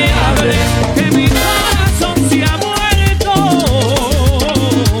 no me hables, que mi corazón se ha muerto.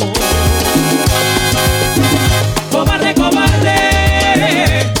 Cobarde, cobarde,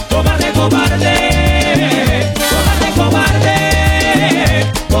 cobarde, cobarde, cobarde, cobarde,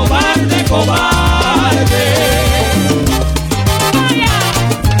 cobarde, cobarde. Vaya,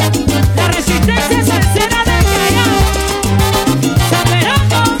 la resistencia salsera del Callao.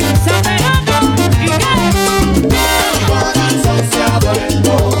 Saperando, saperando, ¿y qué? Corazón se ha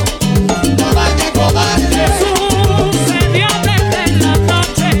vuelto cobarde, cobarde. Sucedió desde la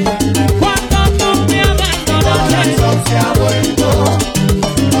noche cuando tú me abandonaste. Corazón se ha vuelto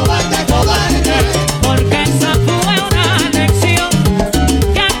cobarde, cobarde. Porque esa fue una lección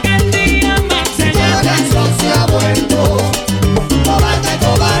que aquel día me enseñaste. Corazón se ha vuelto cobarde,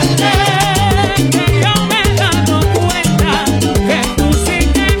 cobarde. Que yo me he dado cuenta que tú sí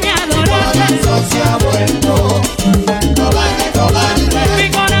que me adoraste. Corazón se ha vuelto cobarde, cobarde. Mi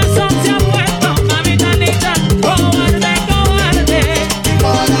corazón se ha vuelto, mamita linda, cobarde, cobarde.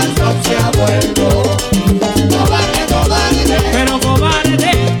 Corazón se ha vuelto cobarde, cobarde. Pero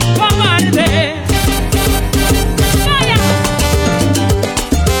cobarde, cobarde. Vaya.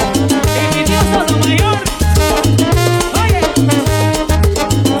 Y mi Dios todo mayor. Oye.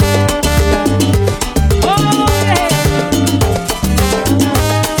 Ole.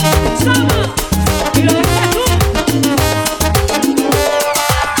 Sama. Y lo dices tú.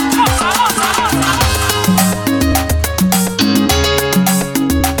 Goza, goza, goza.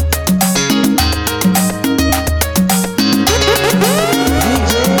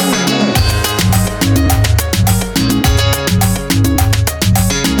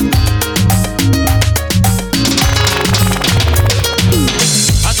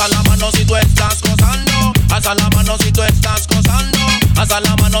 Alza la mano si tú estás gozando. Alza la mano si tú estás gozando. Alza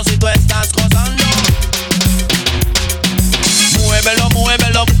la mano si tú estás gozando. Muévelo,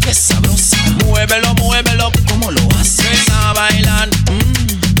 muévelo, qué sabrosa. Muévelo, muévelo, ¿cómo lo haces? Ven a bailar,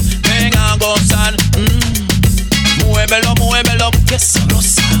 ven a gozar. Muévelo, muévelo, qué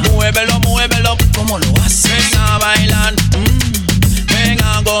sabrosa. Muévelo, muévelo, ¿cómo lo haces? Ven a bailar, ven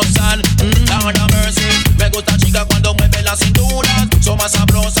a gozar. Lord have mercy. Me gusta chica cuando mueve la cintura. Son más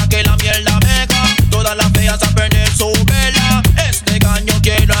sabrosas que la miel de abeja. Todas las feas a perder su vela. Este caño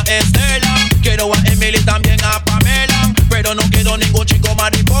quiero a Estela. Quiero a Emily, también a Pamela. Pero no quiero ningún chico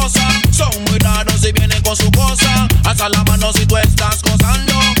mariposa. Son muy raros y vienen con su cosa. Alza la mano si tú estás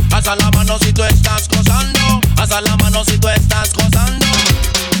gozando. Alza la mano si tú estás gozando. Alza la mano si tú estás gozando.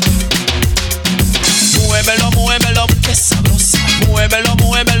 Muévelo, muévelo, qué sabrosa. Muévelo,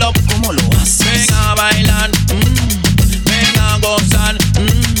 muévelo, ¿cómo lo haces? Ven a bailar, ven a gozar.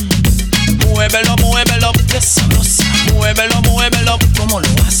 Muévelo, muévelo, qué sabrosa.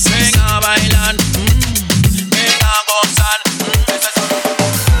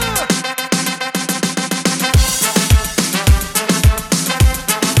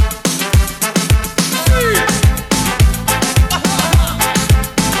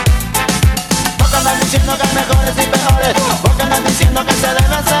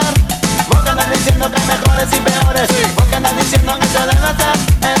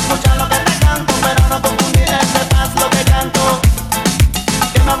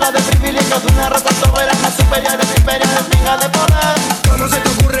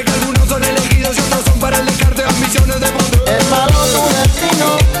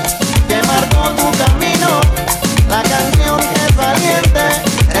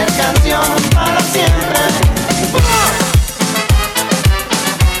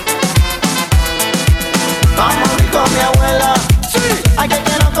 mi abuela. Ay, que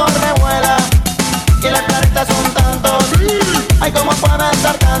no corre, vuela. Y las claritas son tantos. Ay, cómo pueden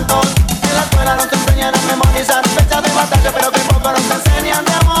estar tantos. En la escuela nos enseñan a memorizar fechas de batalla, pero que poco nos enseñan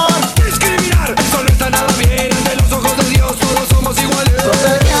de amor. Discriminar, eso no está nada bien. Ante los ojos de Dios todos somos iguales.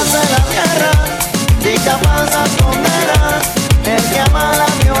 Protegidas de la tierra y capaces condenas. El que ama la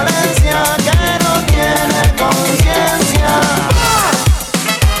violencia, que no tiene conciencia.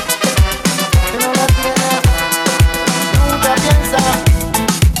 Que no la tiene, nunca piensa.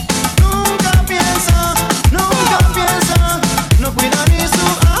 Nunca piensa, nunca piensa. No cuida ni su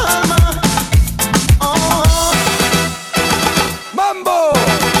alma. Oh, oh. ¡Mambo!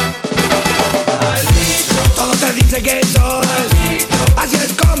 Todo te dice que soy. Así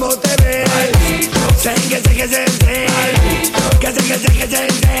es como te ves. Sé que todo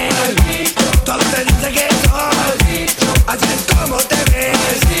te dice que soy. Así es como te ves.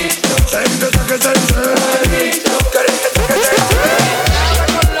 Sé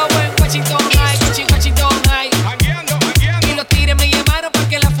Con lo buen guachitón hay, guachitón hay. Y los tigres me llamaron para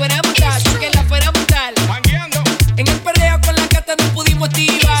que la fuera a montar, En el perreo con la gata no pudimos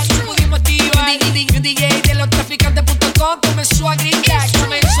activar, Un DJ de los traficantes.com comenzó a gritar.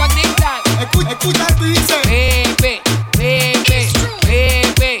 Escucha esto y dice: Bebe, bebe,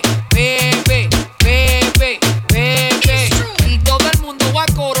 bebe, bebe, bebe, bebe. Y todo el mundo a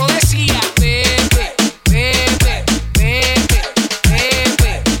coro decía: bebe, bebe, bebe,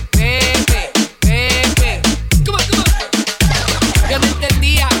 bebe, bebe, bebe. Come on. Yo no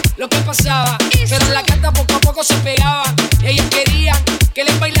entendía lo que pasaba, pero las gatas poco a poco se pegaban. Y ellas querían que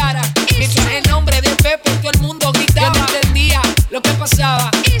les bailara, mientras en nombre de Pepe todo el mundo gritaba. Yo no entendía lo que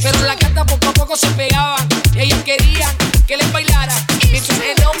pasaba, pero las gatas poco a poco se pegaban. Y ellas querían que les bailara, mientras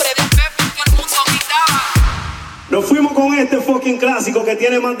en nombre de Pepe todo el mundo gritaba. Nos fuimos con este fucking clásico que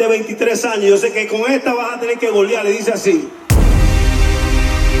tiene más de 23 años. Yo sé que con esta vas a tener que golear. Le dice así.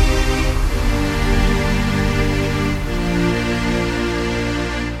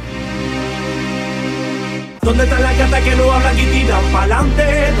 ¿Dónde están las gatas que no hablan y tiran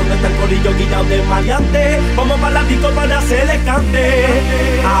pa'lante? ¿Dónde está el corillo guillado de maleante? Vamos pa' la disco para hacerle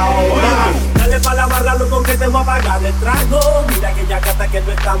cante. Ahora, dale pa' la barra, loco, que te voy a pagar el trago. Mira aquellas gatas que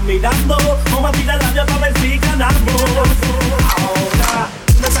tú estás mirando. Vamos a tirar la vía pa' ver si ganamos. Ahora,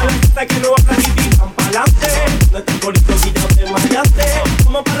 ¿dónde están las gatas que no hablan y tiran pa'lante? ¿Dónde está el corillo guillado de maleante?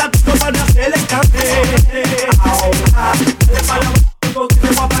 Vamos pa' la disco para hacerle cante. Ahora, dale pa' la barra, que te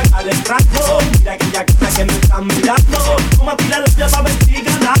voy a pagar el trago. Mira aquella gata que me están mirando. Vamos a tirar la vía pa' ver si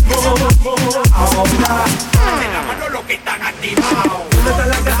ganamos. Ahora, de la mano los que están activados. ¿Dónde están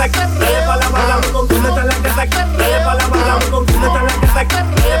las gatas? Dale pa' la bala, ¿dónde están las gatas? Dale pa' la bala, ¿dónde están las gatas?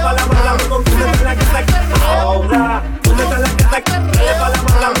 Dale pa' la bala, ¿dónde están las gatas? Ahora, ¿dónde están las gatas? Dale pa' la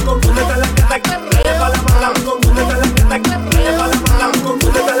bala, ¿dónde están las gatas? Dale pa' la bala, ¿dónde están las gatas? Dale pa' la bala,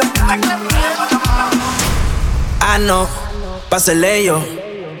 ¿dónde están las gatas? Ah, no, pásele yo.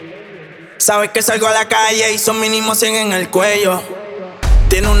 Sabes que salgo a la calle y son mínimo 100 en el cuello.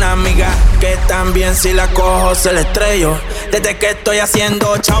 Tiene una amiga que también si la cojo se la estrello. Desde que estoy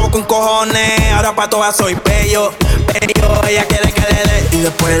haciendo chavo con cojones, ahora pa' todas soy bello. Ella quiere que le dé y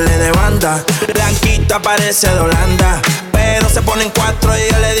después le dé banda. Blanquita parece de Holanda, pero se ponen cuatro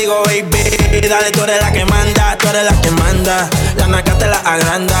y yo le digo baby, dale, tú eres la que manda, tú eres la que manda. La naca te la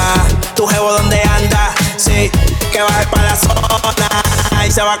agranda, tu jevo donde anda, sí, que baje pa' la zona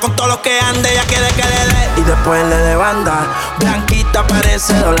y se va con todos los que ande. Ella quiere que le dé y después le dé banda. Blanquita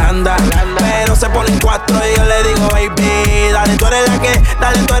parece de Holanda, pero se ponen cuatro y yo le digo baby, dale, tú eres la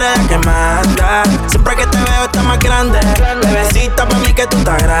que manda. Siempre que te veo estás más grande, bebecita pa' mí que tú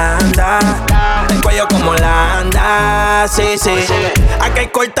estás grande. El cuello como Holanda, sí, sí. Aquí hay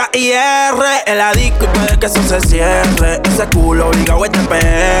corta IR en la disco y puede que eso se cierre. Ese culo obligado es de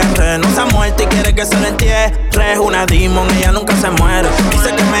PR, no se ha muerto y quiere que se le entierre. Es una demon, ella nunca se muere.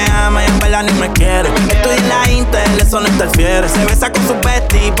 Dice que me ama y en verdad ni me quiere. Estoy en la Intel, eso no interfiere. Se besa con su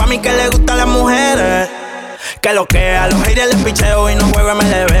bestie, pa' mí que le gustan las mujeres. Que lo que a los haters les picheo y no juego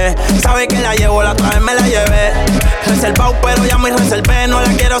MLB. Sabe que la llevo, la otra vez me la llevé. Reservado pero ya me reservé. No la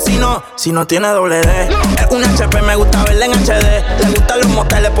quiero si no tiene doble D. Es un HP, me gusta verla en HD. Le gustan los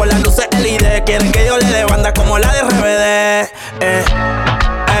moteles por las luces LED. Quiere que yo le dé banda como la de RBD.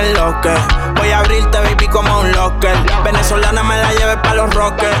 el locker. Voy a abrirte, baby, como un locker. Venezolana me la lleve pa' los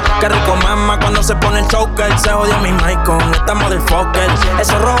rockers. Qué rico mama cuando se pone el choker. Se jodió mi mic con esta motherfucker.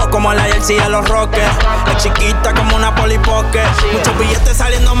 Eso rojo como la jersey de los rockers. Es chiquita como una polipoque. Muchos billetes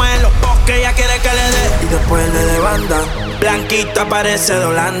saliéndome en los bosques. Ella quiere que le dé y después le dé banda. Blanquita parece de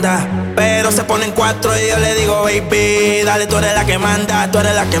Holanda, pero se ponen cuatro y yo le digo, baby, dale, tú eres la que manda, tú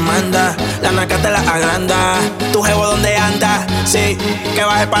eres la que manda. La naca te la agranda. Tu jevo donde anda, sí, que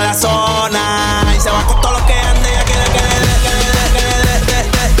baje pa' la zona y se va con todo lo que ande. Ella quiere que le dé, que le dé, que le dé.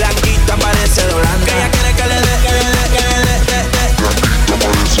 Blanquita parece de Holanda. Que ella quiere que le dé, que le dé, que le dé.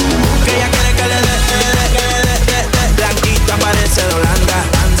 Que ella quiere que le dé, que le dé, que le dé. Blanquita parece de Holanda,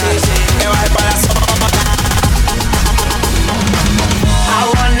 sí, que baje pa' la zona. I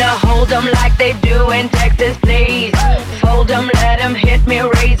wanna hold them like they do in Texas, please. Fold them, let them hit me,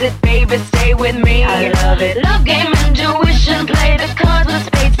 raise it, baby, stay with me. I love it. Love game, intuition, play the cards with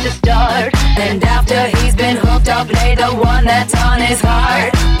spades to start. And after he's been hooked, I'll play the one that's on his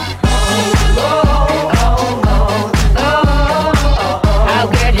heart. Oh, oh, oh, oh, oh, oh, oh. I'll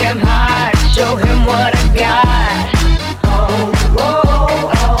get him hard, show him what I got. Oh, oh,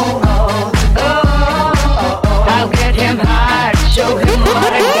 oh, oh, oh, oh. I'll get him hard, show him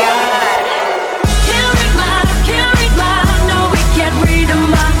what I got. Can't read mine, no, we can't read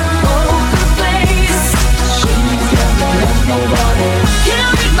my poker face. She's never left nobody. Can't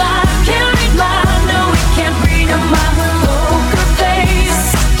read mine, no, we can't read my poker face.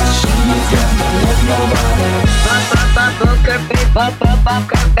 She's never left nobody. Poker face,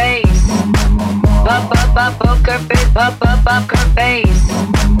 poker face. Poker face, poker face.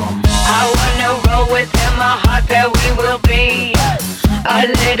 I wanna roll with him, my heart that we will be. A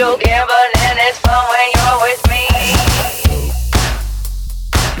little gambling is fun when you're with me.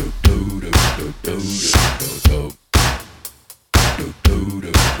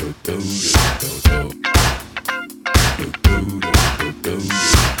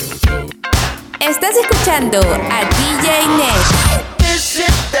 Estás escuchando a DJ Next. This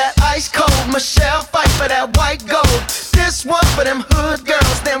is that ice cold Michelle fight for that white gold. This one for them hood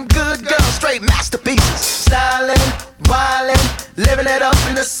girls, them good girls, straight masterpieces. Stylin', wildin', living it up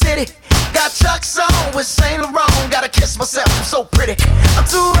in the city. Got Chuck's on with Saint Laurent. Gotta kiss myself, I'm so pretty. I'm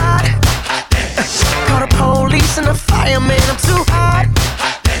too hot. Call the police and the fireman. I'm too hot.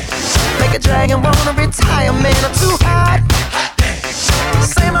 Make a dragon wanna retire, man. I'm too hot.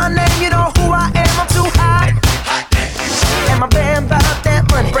 Say my name, you know who I am. I'm too hot. And my band bought that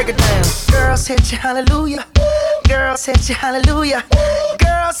money. Break it down. Girls hit you, hallelujah. Girls hit you, hallelujah.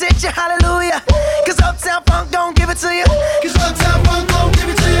 Girls hit you, hallelujah. Cause Uptown Funk don't give it to you. Cause Uptown Funk don't give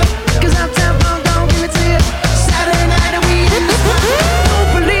it to you. Cause Uptown Funk don't give it to you. Saturday night and we in the spot.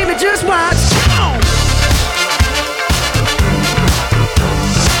 Don't believe it, just watch.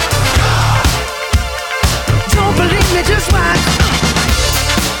 Don't believe me, just watch.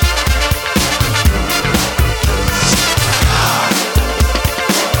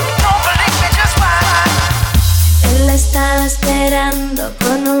 Él la estaba esperando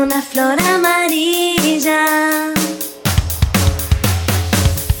con una flor amarilla.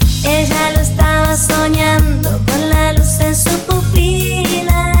 Ella lo estaba soñando con la luz en su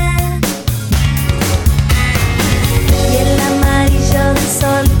pupila. Y el amarillo del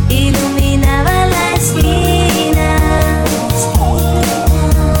sol iluminaba la esquina.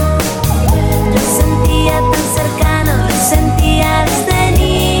 Lo sentía tan cercano, lo sentía desde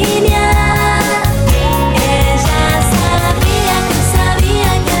niña.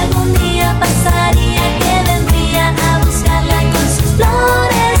 Sabía que algún día pasaría, que vendría a buscarla con sus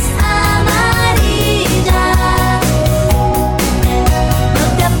flores amarillas. No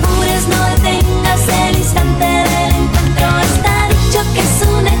te apures, no detengas el instante del encuentro. Está dicho que es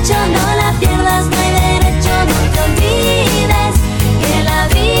un hecho, no la pierdas, no hay derecho. No te olvides que la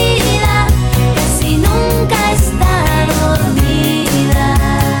vida casi nunca está dormida.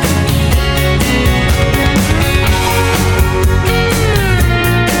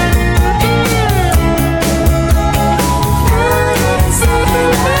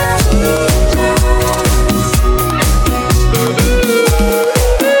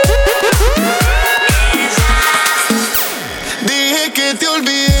 Dije que te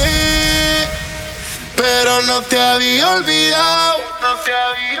olvidé, pero no te había olvidado. No te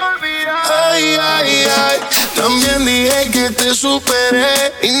había olvidado. Ay, ay, ay. También dije que te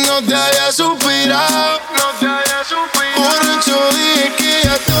superé y no te había suspirado. No te había suspirado. Borracho dije que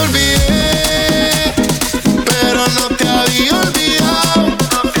ya te olvidé, pero no te había olvidado.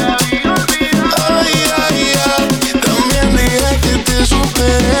 No te había olvidado. Ay, ay, ay. También dije que te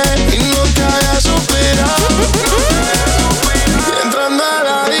superé y no te había superado. Y entrando a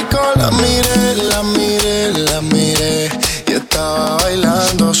la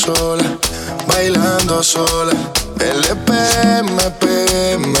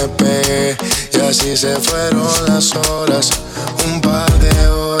me pegué y así se fueron las horas, un par de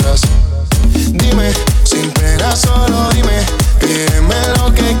horas. Dime, sin pena solo dime, pídeme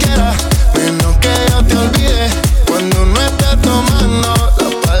lo que quieras, menos que yo te olvide. Cuando no estás tomando,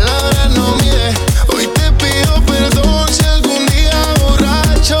 las palabras no mide. Hoy te pido perdón si algún día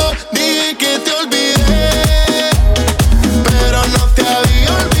borracho dije que te olvidé, pero no te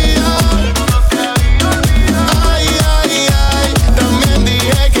había olvidado. Ay, ay, ay, también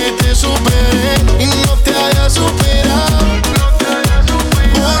dije que te superé y no te había superado.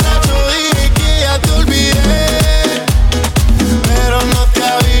 Borracho dije que ya te olvidé, pero no te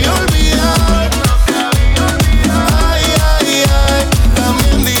había olvidado. Ay, ay, ay,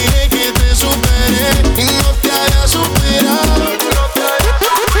 también dije que te superé y no te había superado.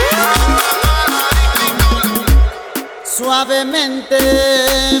 Suavemente,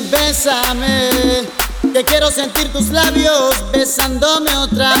 bésame, que quiero sentir tus labios besándome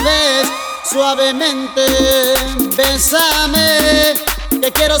otra vez. Suavemente, bésame,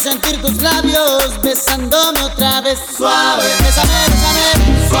 que quiero sentir tus labios besándome otra vez. Suave, bésame,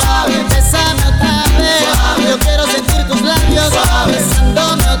 bésame, suave, bésame otra vez. Suave. Yo quiero sentir tus labios suave,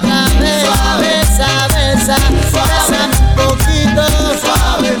 besándome otra vez. Suave. Besa, besa, bésame un poquito.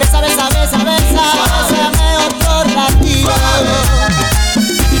 Suave. Besa, besa, besa, besa, bésame otro ratito. Suave.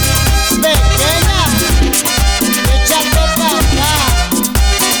 Pequeña, échate pa' acá.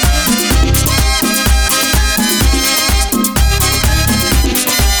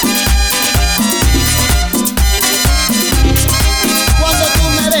 Cuando tú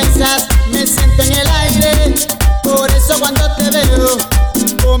me besas, me siento en el aire. Por eso cuando te veo,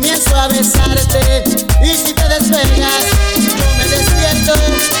 comienzo a besarte. Y si te despegas, yo me despierto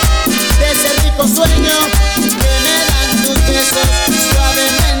de ese rico sueño que me dan tus besos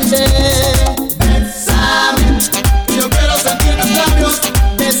suavemente. Bésame, yo quiero sentir tus labios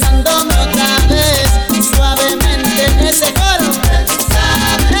besándome otra vez suavemente. Ese coro,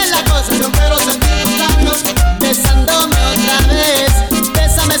 bésame, es la cosa. Yo quiero sentir tus labios besándome otra vez.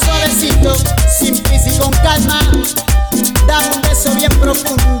 Bésame suavecito, sin prisa y con calma. Dame un beso bien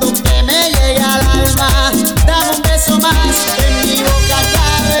profundo que me llegue al alma. Dame un beso más que en mi boca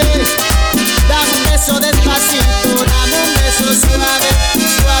cabe. Dame un beso despacito, dame un beso suave,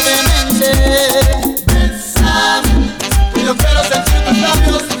 suavemente. Bésame, yo quiero sentir tus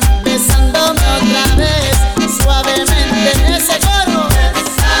labios besándome otra vez, suavemente. Ese coro,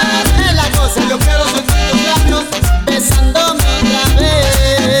 bésame, es la cosa. Yo quiero sentir tus labios besándome otra vez.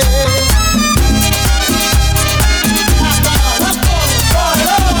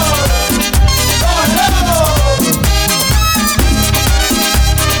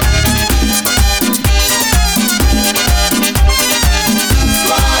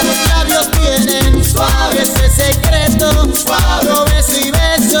 Suave ese secreto, suave, yo beso y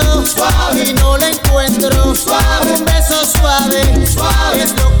beso, suave, y no lo encuentro, suave, un beso suave, suave,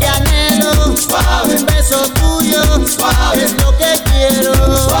 es lo que anhelo, suave, un beso tuyo, suave, es lo que quiero,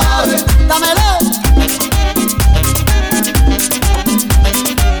 suave, dámelo.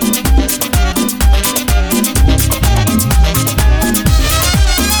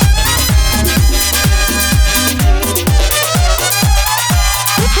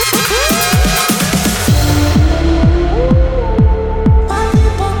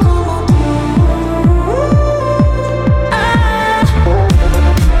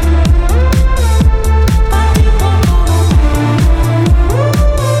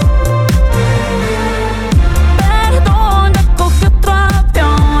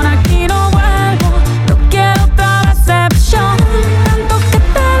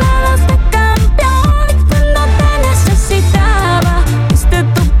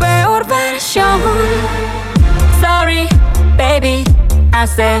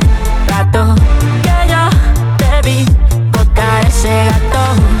 Hace rato que yo te vi tocar ese gato.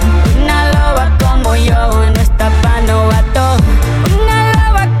 Una loba como yo no está pa' novato. Una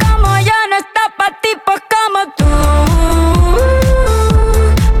loba como yo no está pa' tipos como tú.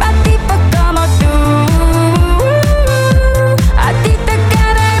 Pa' tipos como tú. A ti te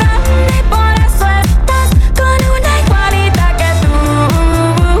queda grande y por eso estás con una igualita que tú.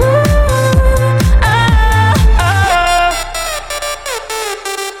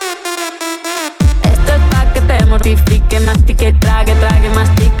 Mortifique, mastique, trague, trague,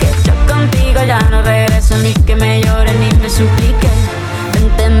 mastique. Yo contigo ya no regreso, ni que me llore ni me suplique.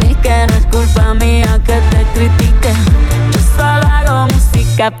 Entendí que no es culpa mía que te critique. Yo solo hago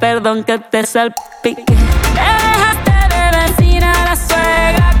música, perdón que te salpique. Te dejaste de vecina a la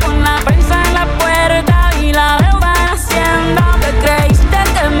suegra con la prensa en la puerta y la deuda en Hacienda. Te creíste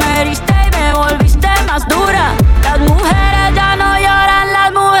que me heriste y me volviste más dura. Las mujeres ya no lloran,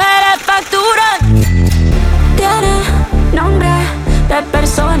 las mujeres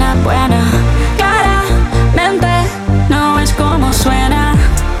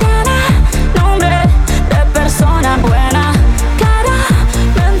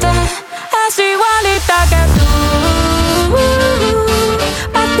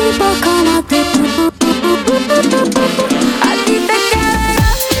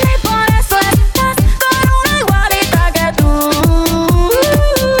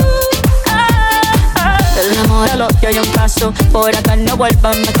doy un paso. Por acá no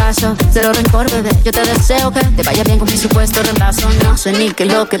vuelvan a caso. Cero rencor, bebé, yo te deseo que te vaya bien con mi supuesto reemplazo. No sé ni qué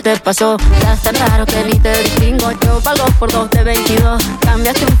es lo que te pasó. Ya está raro que ni te distingo. Yo valgo por 2 de 22.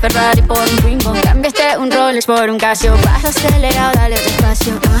 Cambiaste un Ferrari por un Twingo. Cambiaste un Rolex por un Casio. Vas acelerado, dale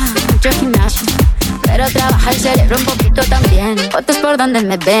despacio. Mucho gimnasio, pero trabaja el cerebro un poquito también. Fotos por donde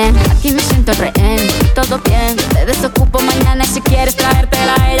me ven, aquí me siento rehén. Todo bien, te desocupo mañana y si quieres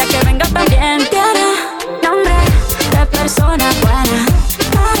traértela a ella que venga también. Tiene nombre de persona buena.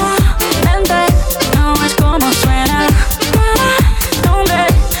 Claramente no es como suena. Tiene nombre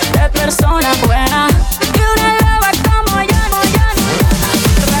de persona buena. Y una loba como yo.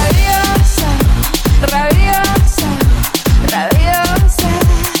 Rabiosa, rabiosa, rabiosa,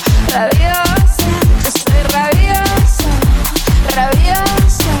 rabiosa. Yo soy rabiosa,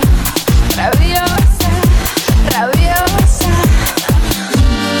 rabiosa, rabiosa, rabiosa.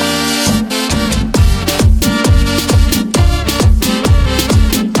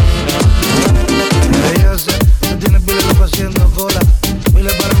 Yo sé, tú tienes pila loco haciendo cola.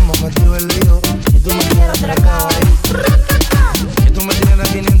 Pila para un momento el lío. Y tú me tienes atracado ahí. Y tú me tienes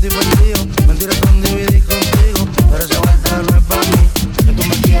a 500 y perdido. Mentiras con dividir contigo, pero esa vuelta no es para mí. Que tú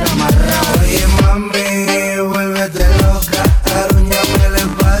me quieras amarrado. Oye mami, vuélvete loca. Arruñame la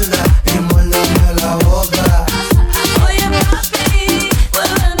espalda y muérdame la boca. Oye papi,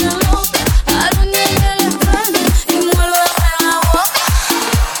 vuélveme loca. Arruñame la espalda y muérdeme la boca.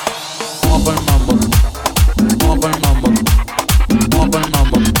 Vamos por el mambo. Vamos por el mambo. Vamos por el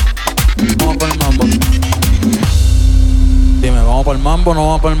mambo. Vamos por el mambo. Dime, ¿vamos por el mambo o no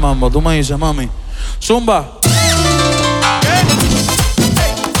vamos por el mambo? Tú me dices, mami. Zumba.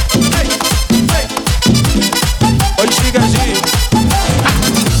 Hoy sí que sí.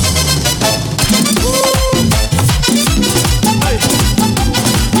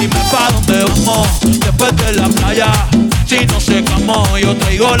 Dime pa' dónde vamos después de la playa. Si no secamos, yo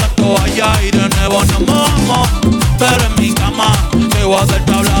traigo la toalla y de nuevo nos mojamos. Pero en mi cama te voy a hacer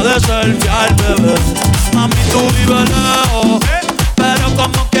tabla de selfie al bebé. Mami, tú vives lejos, pero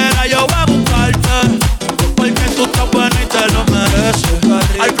como quiera yo voy a buscarte. Porque tú estás buena y te lo mereces.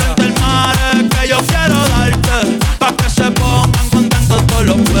 Al frente del mar es que yo quiero darte, pa' que se pongan contentos todos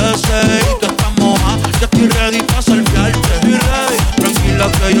los peces. Y tú estás moja, yo estoy ready pa' selfiearte. Tranquila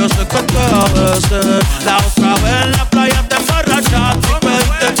que yo sé que te a veces. La otra vez en la playa te emborrachaste y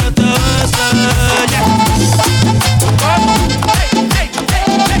pediste que te bese.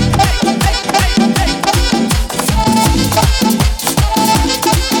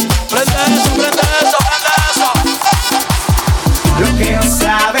 Prende eso, prende eso, prende eso. Lo que no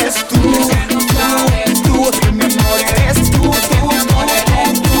sabes tú, que mi amor eres tú.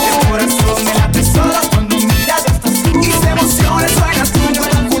 El corazón me late solo cuando miras, ya estás tú. Y se emociones suenas tú.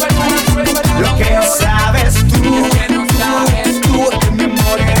 Lo que no sabes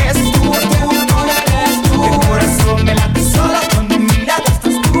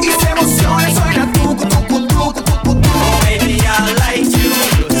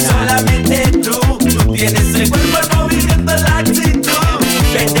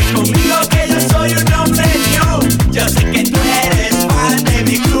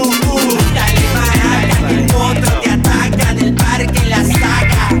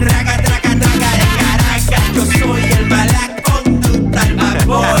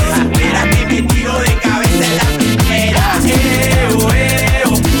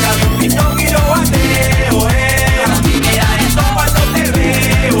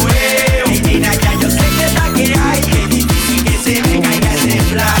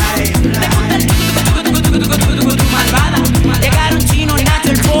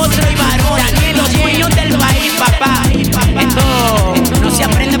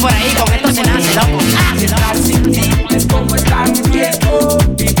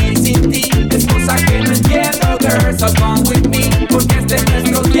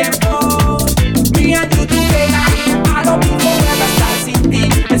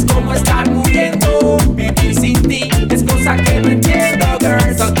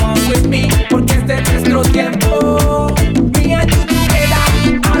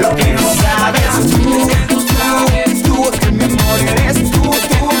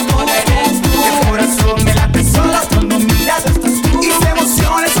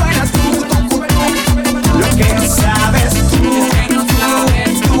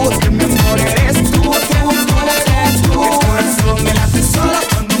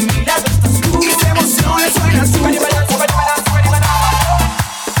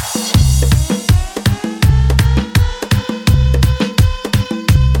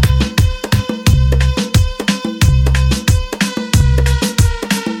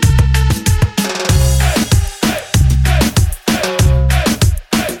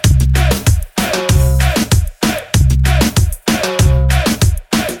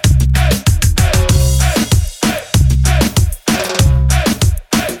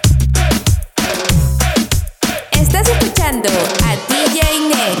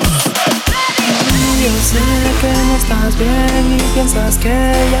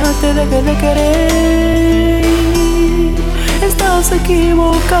de querer. Estás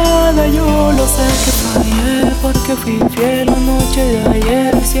equivocada, yo lo sé que fallé, porque fui infiel la noche de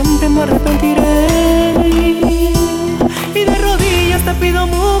ayer. Siempre me arrepentiré. Y de rodillas te pido,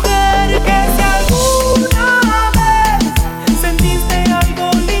 mujer, que si alguna vez sentiste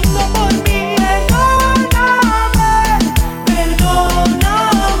algo lindo por mí, perdóname,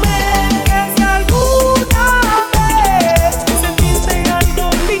 que si alguna vez sentiste algo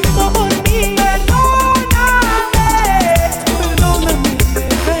lindo por mí,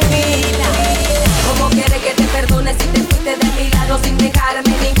 ¿cómo quieres que te perdone si te fuiste de mi lado sin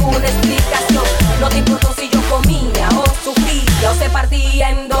dejarme ninguna explicación? No te importó si yo comía o sufría o se partía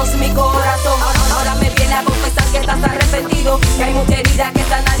en dos mi corazón. Ahora me viene a confesar que estás arrepentido, que hay mucha herida que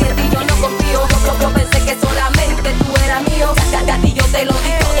está nadie en ti, yo no confío. Yo pensé que solamente tú eras mío, a ti yo te lo di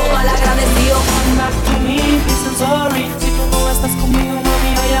todo mal agradecido. Come back to me, please, I'm sorry. Si tú no estás conmigo,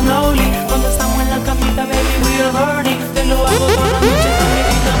 mami, I am lonely. Cuando estamos en la camita, baby, we are hurting. Te lo hago toda la noche, también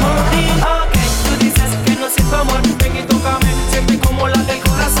in the morning. Ok, tú dices que no siento amor, ven y tócame, siente como late el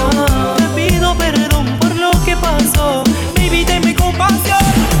corazón. Te pido perdón por lo que pasó, baby, tenme compasión.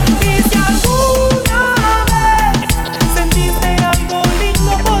 Y si alguna vez sentiste algo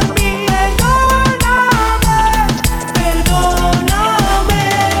lindo por mí, perdóname,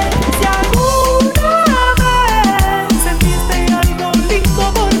 si alguna vez sentiste algo lindo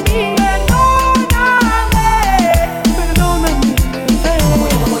por mí, perdóname.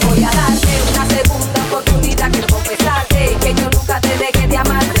 Voy a darte una segunda oportunidad, quiero confesarte que yo nunca te dejé de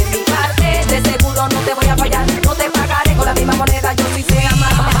amar de mi parte. De seguro no te voy a fallar, no te pagaré con la misma moneda, yo sí sé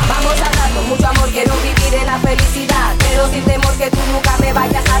amar. Vamos a darnos mucho amor, quiero vivir en la felicidad, pero sin temor que tú nunca me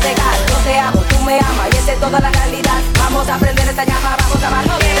vayas a dejar. Yo te amo, tú me amas y esa es toda la realidad. Vamos a prender esta llama, vamos a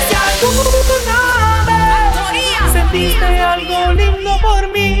amarnos bien. Si alguna vez sentiste algo lindo por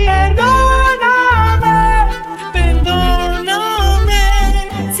mí, perdóname, perdóname.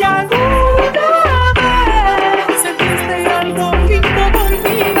 Si alguna vez sentiste algo lindo por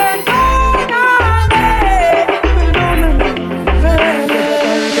mí, perdóname, perdóname.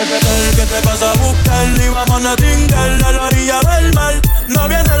 ¿Qué te vas a buscar? Y vamos a Tinder a la orilla del mar. No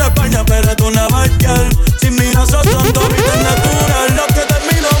viene de España, pero tú una bailar. Sin mí nosotros todo vida natural. Lo que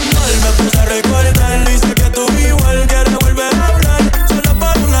terminó mal me puse a recordar. Dice que tú igual quieres volver a hablar. Solo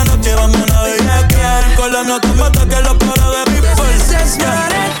por una noche vamos a bellaquear. Con la nota mata que lo paro de mi Esos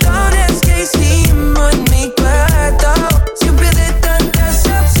maratones que hicimos en mi cuarto, siempre de tantas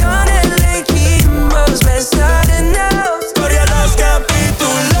opciones elegimos besarnos. Corría los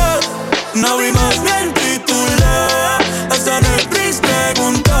capítulos, no vimos bien título. Hasta Netflix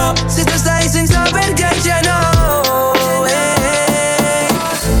preguntó si tú estás ahí sin saber que ya no.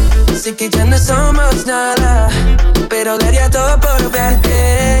 Sé que ya no somos nada, pero daría todo por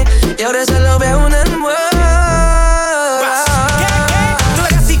verte. Y ahora solo veo una almohada. Tú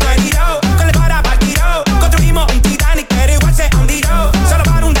eres así querido, con el para partido. Construimos un Titanic, pero igual se hundió. Solo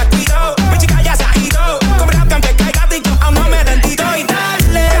para un descuido, mi chica ya se ha ido. Como rap que aunque caiga tico, aún no me he rendido. Y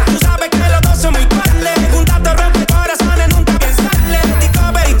dale, tú sabes que los dos son muy iguales. Un dato rompe corazones, nunca pensarle.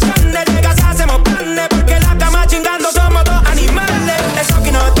 Discovery Channel, llega si hacemos planes. Porque la cama chingando somos dos animales. Eso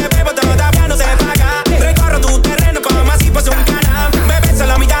que no te bebo todavía no se paga. Recorro tu terreno como así pues un canal. Bebé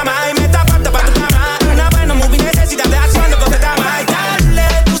solo me llama y me está falta para tu cama. Una buena movie necesita de acción, no coge drama. Y dale,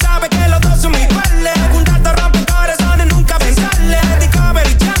 tú sabes que los dos son iguales. Un dato rompe corazones, nunca pensarle.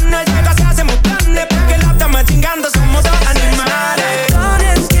 Discovery Channel, llega si hacemos planes. Porque la cama chingando somos dos animales.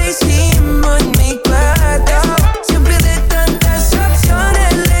 Maratones que hicimos en mi cuarto, siempre de tantas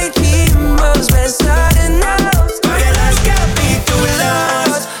opciones elegimos besarnos. Corría los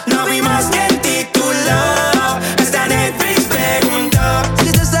capítulos, no vimos ni el título. Hasta Netflix preguntó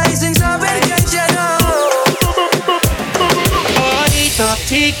si tú estás ahí sin saber que ya no. Ojito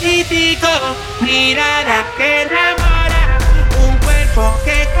chiquitico, mirada que enamora. Un cuerpo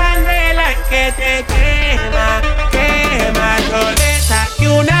que candela, que te quema, quema. Yo le saqué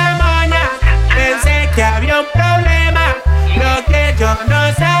una moña, pensé que había un problema. Lo que yo no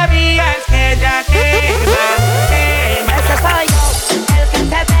sabía es que ella quema, quema. Ese soy yo, el que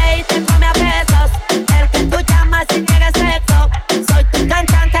te ve y te come a besos, el que tú llamas y quieres sexo. Soy tu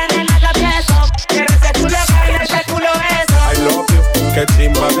cantante en el travieso. Quiero ese culo, baila ese culo eso. I love you, que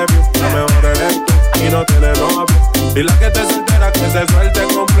chimba de view. La mejor eres tú y no tiene novio. Y la que te soltera, que se suelte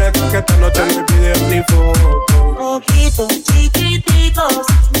completa. Que esta noche ni pide ni foto. Ojitos chiquiticos,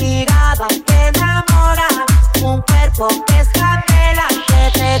 mirada que enamora, un cuerpo que es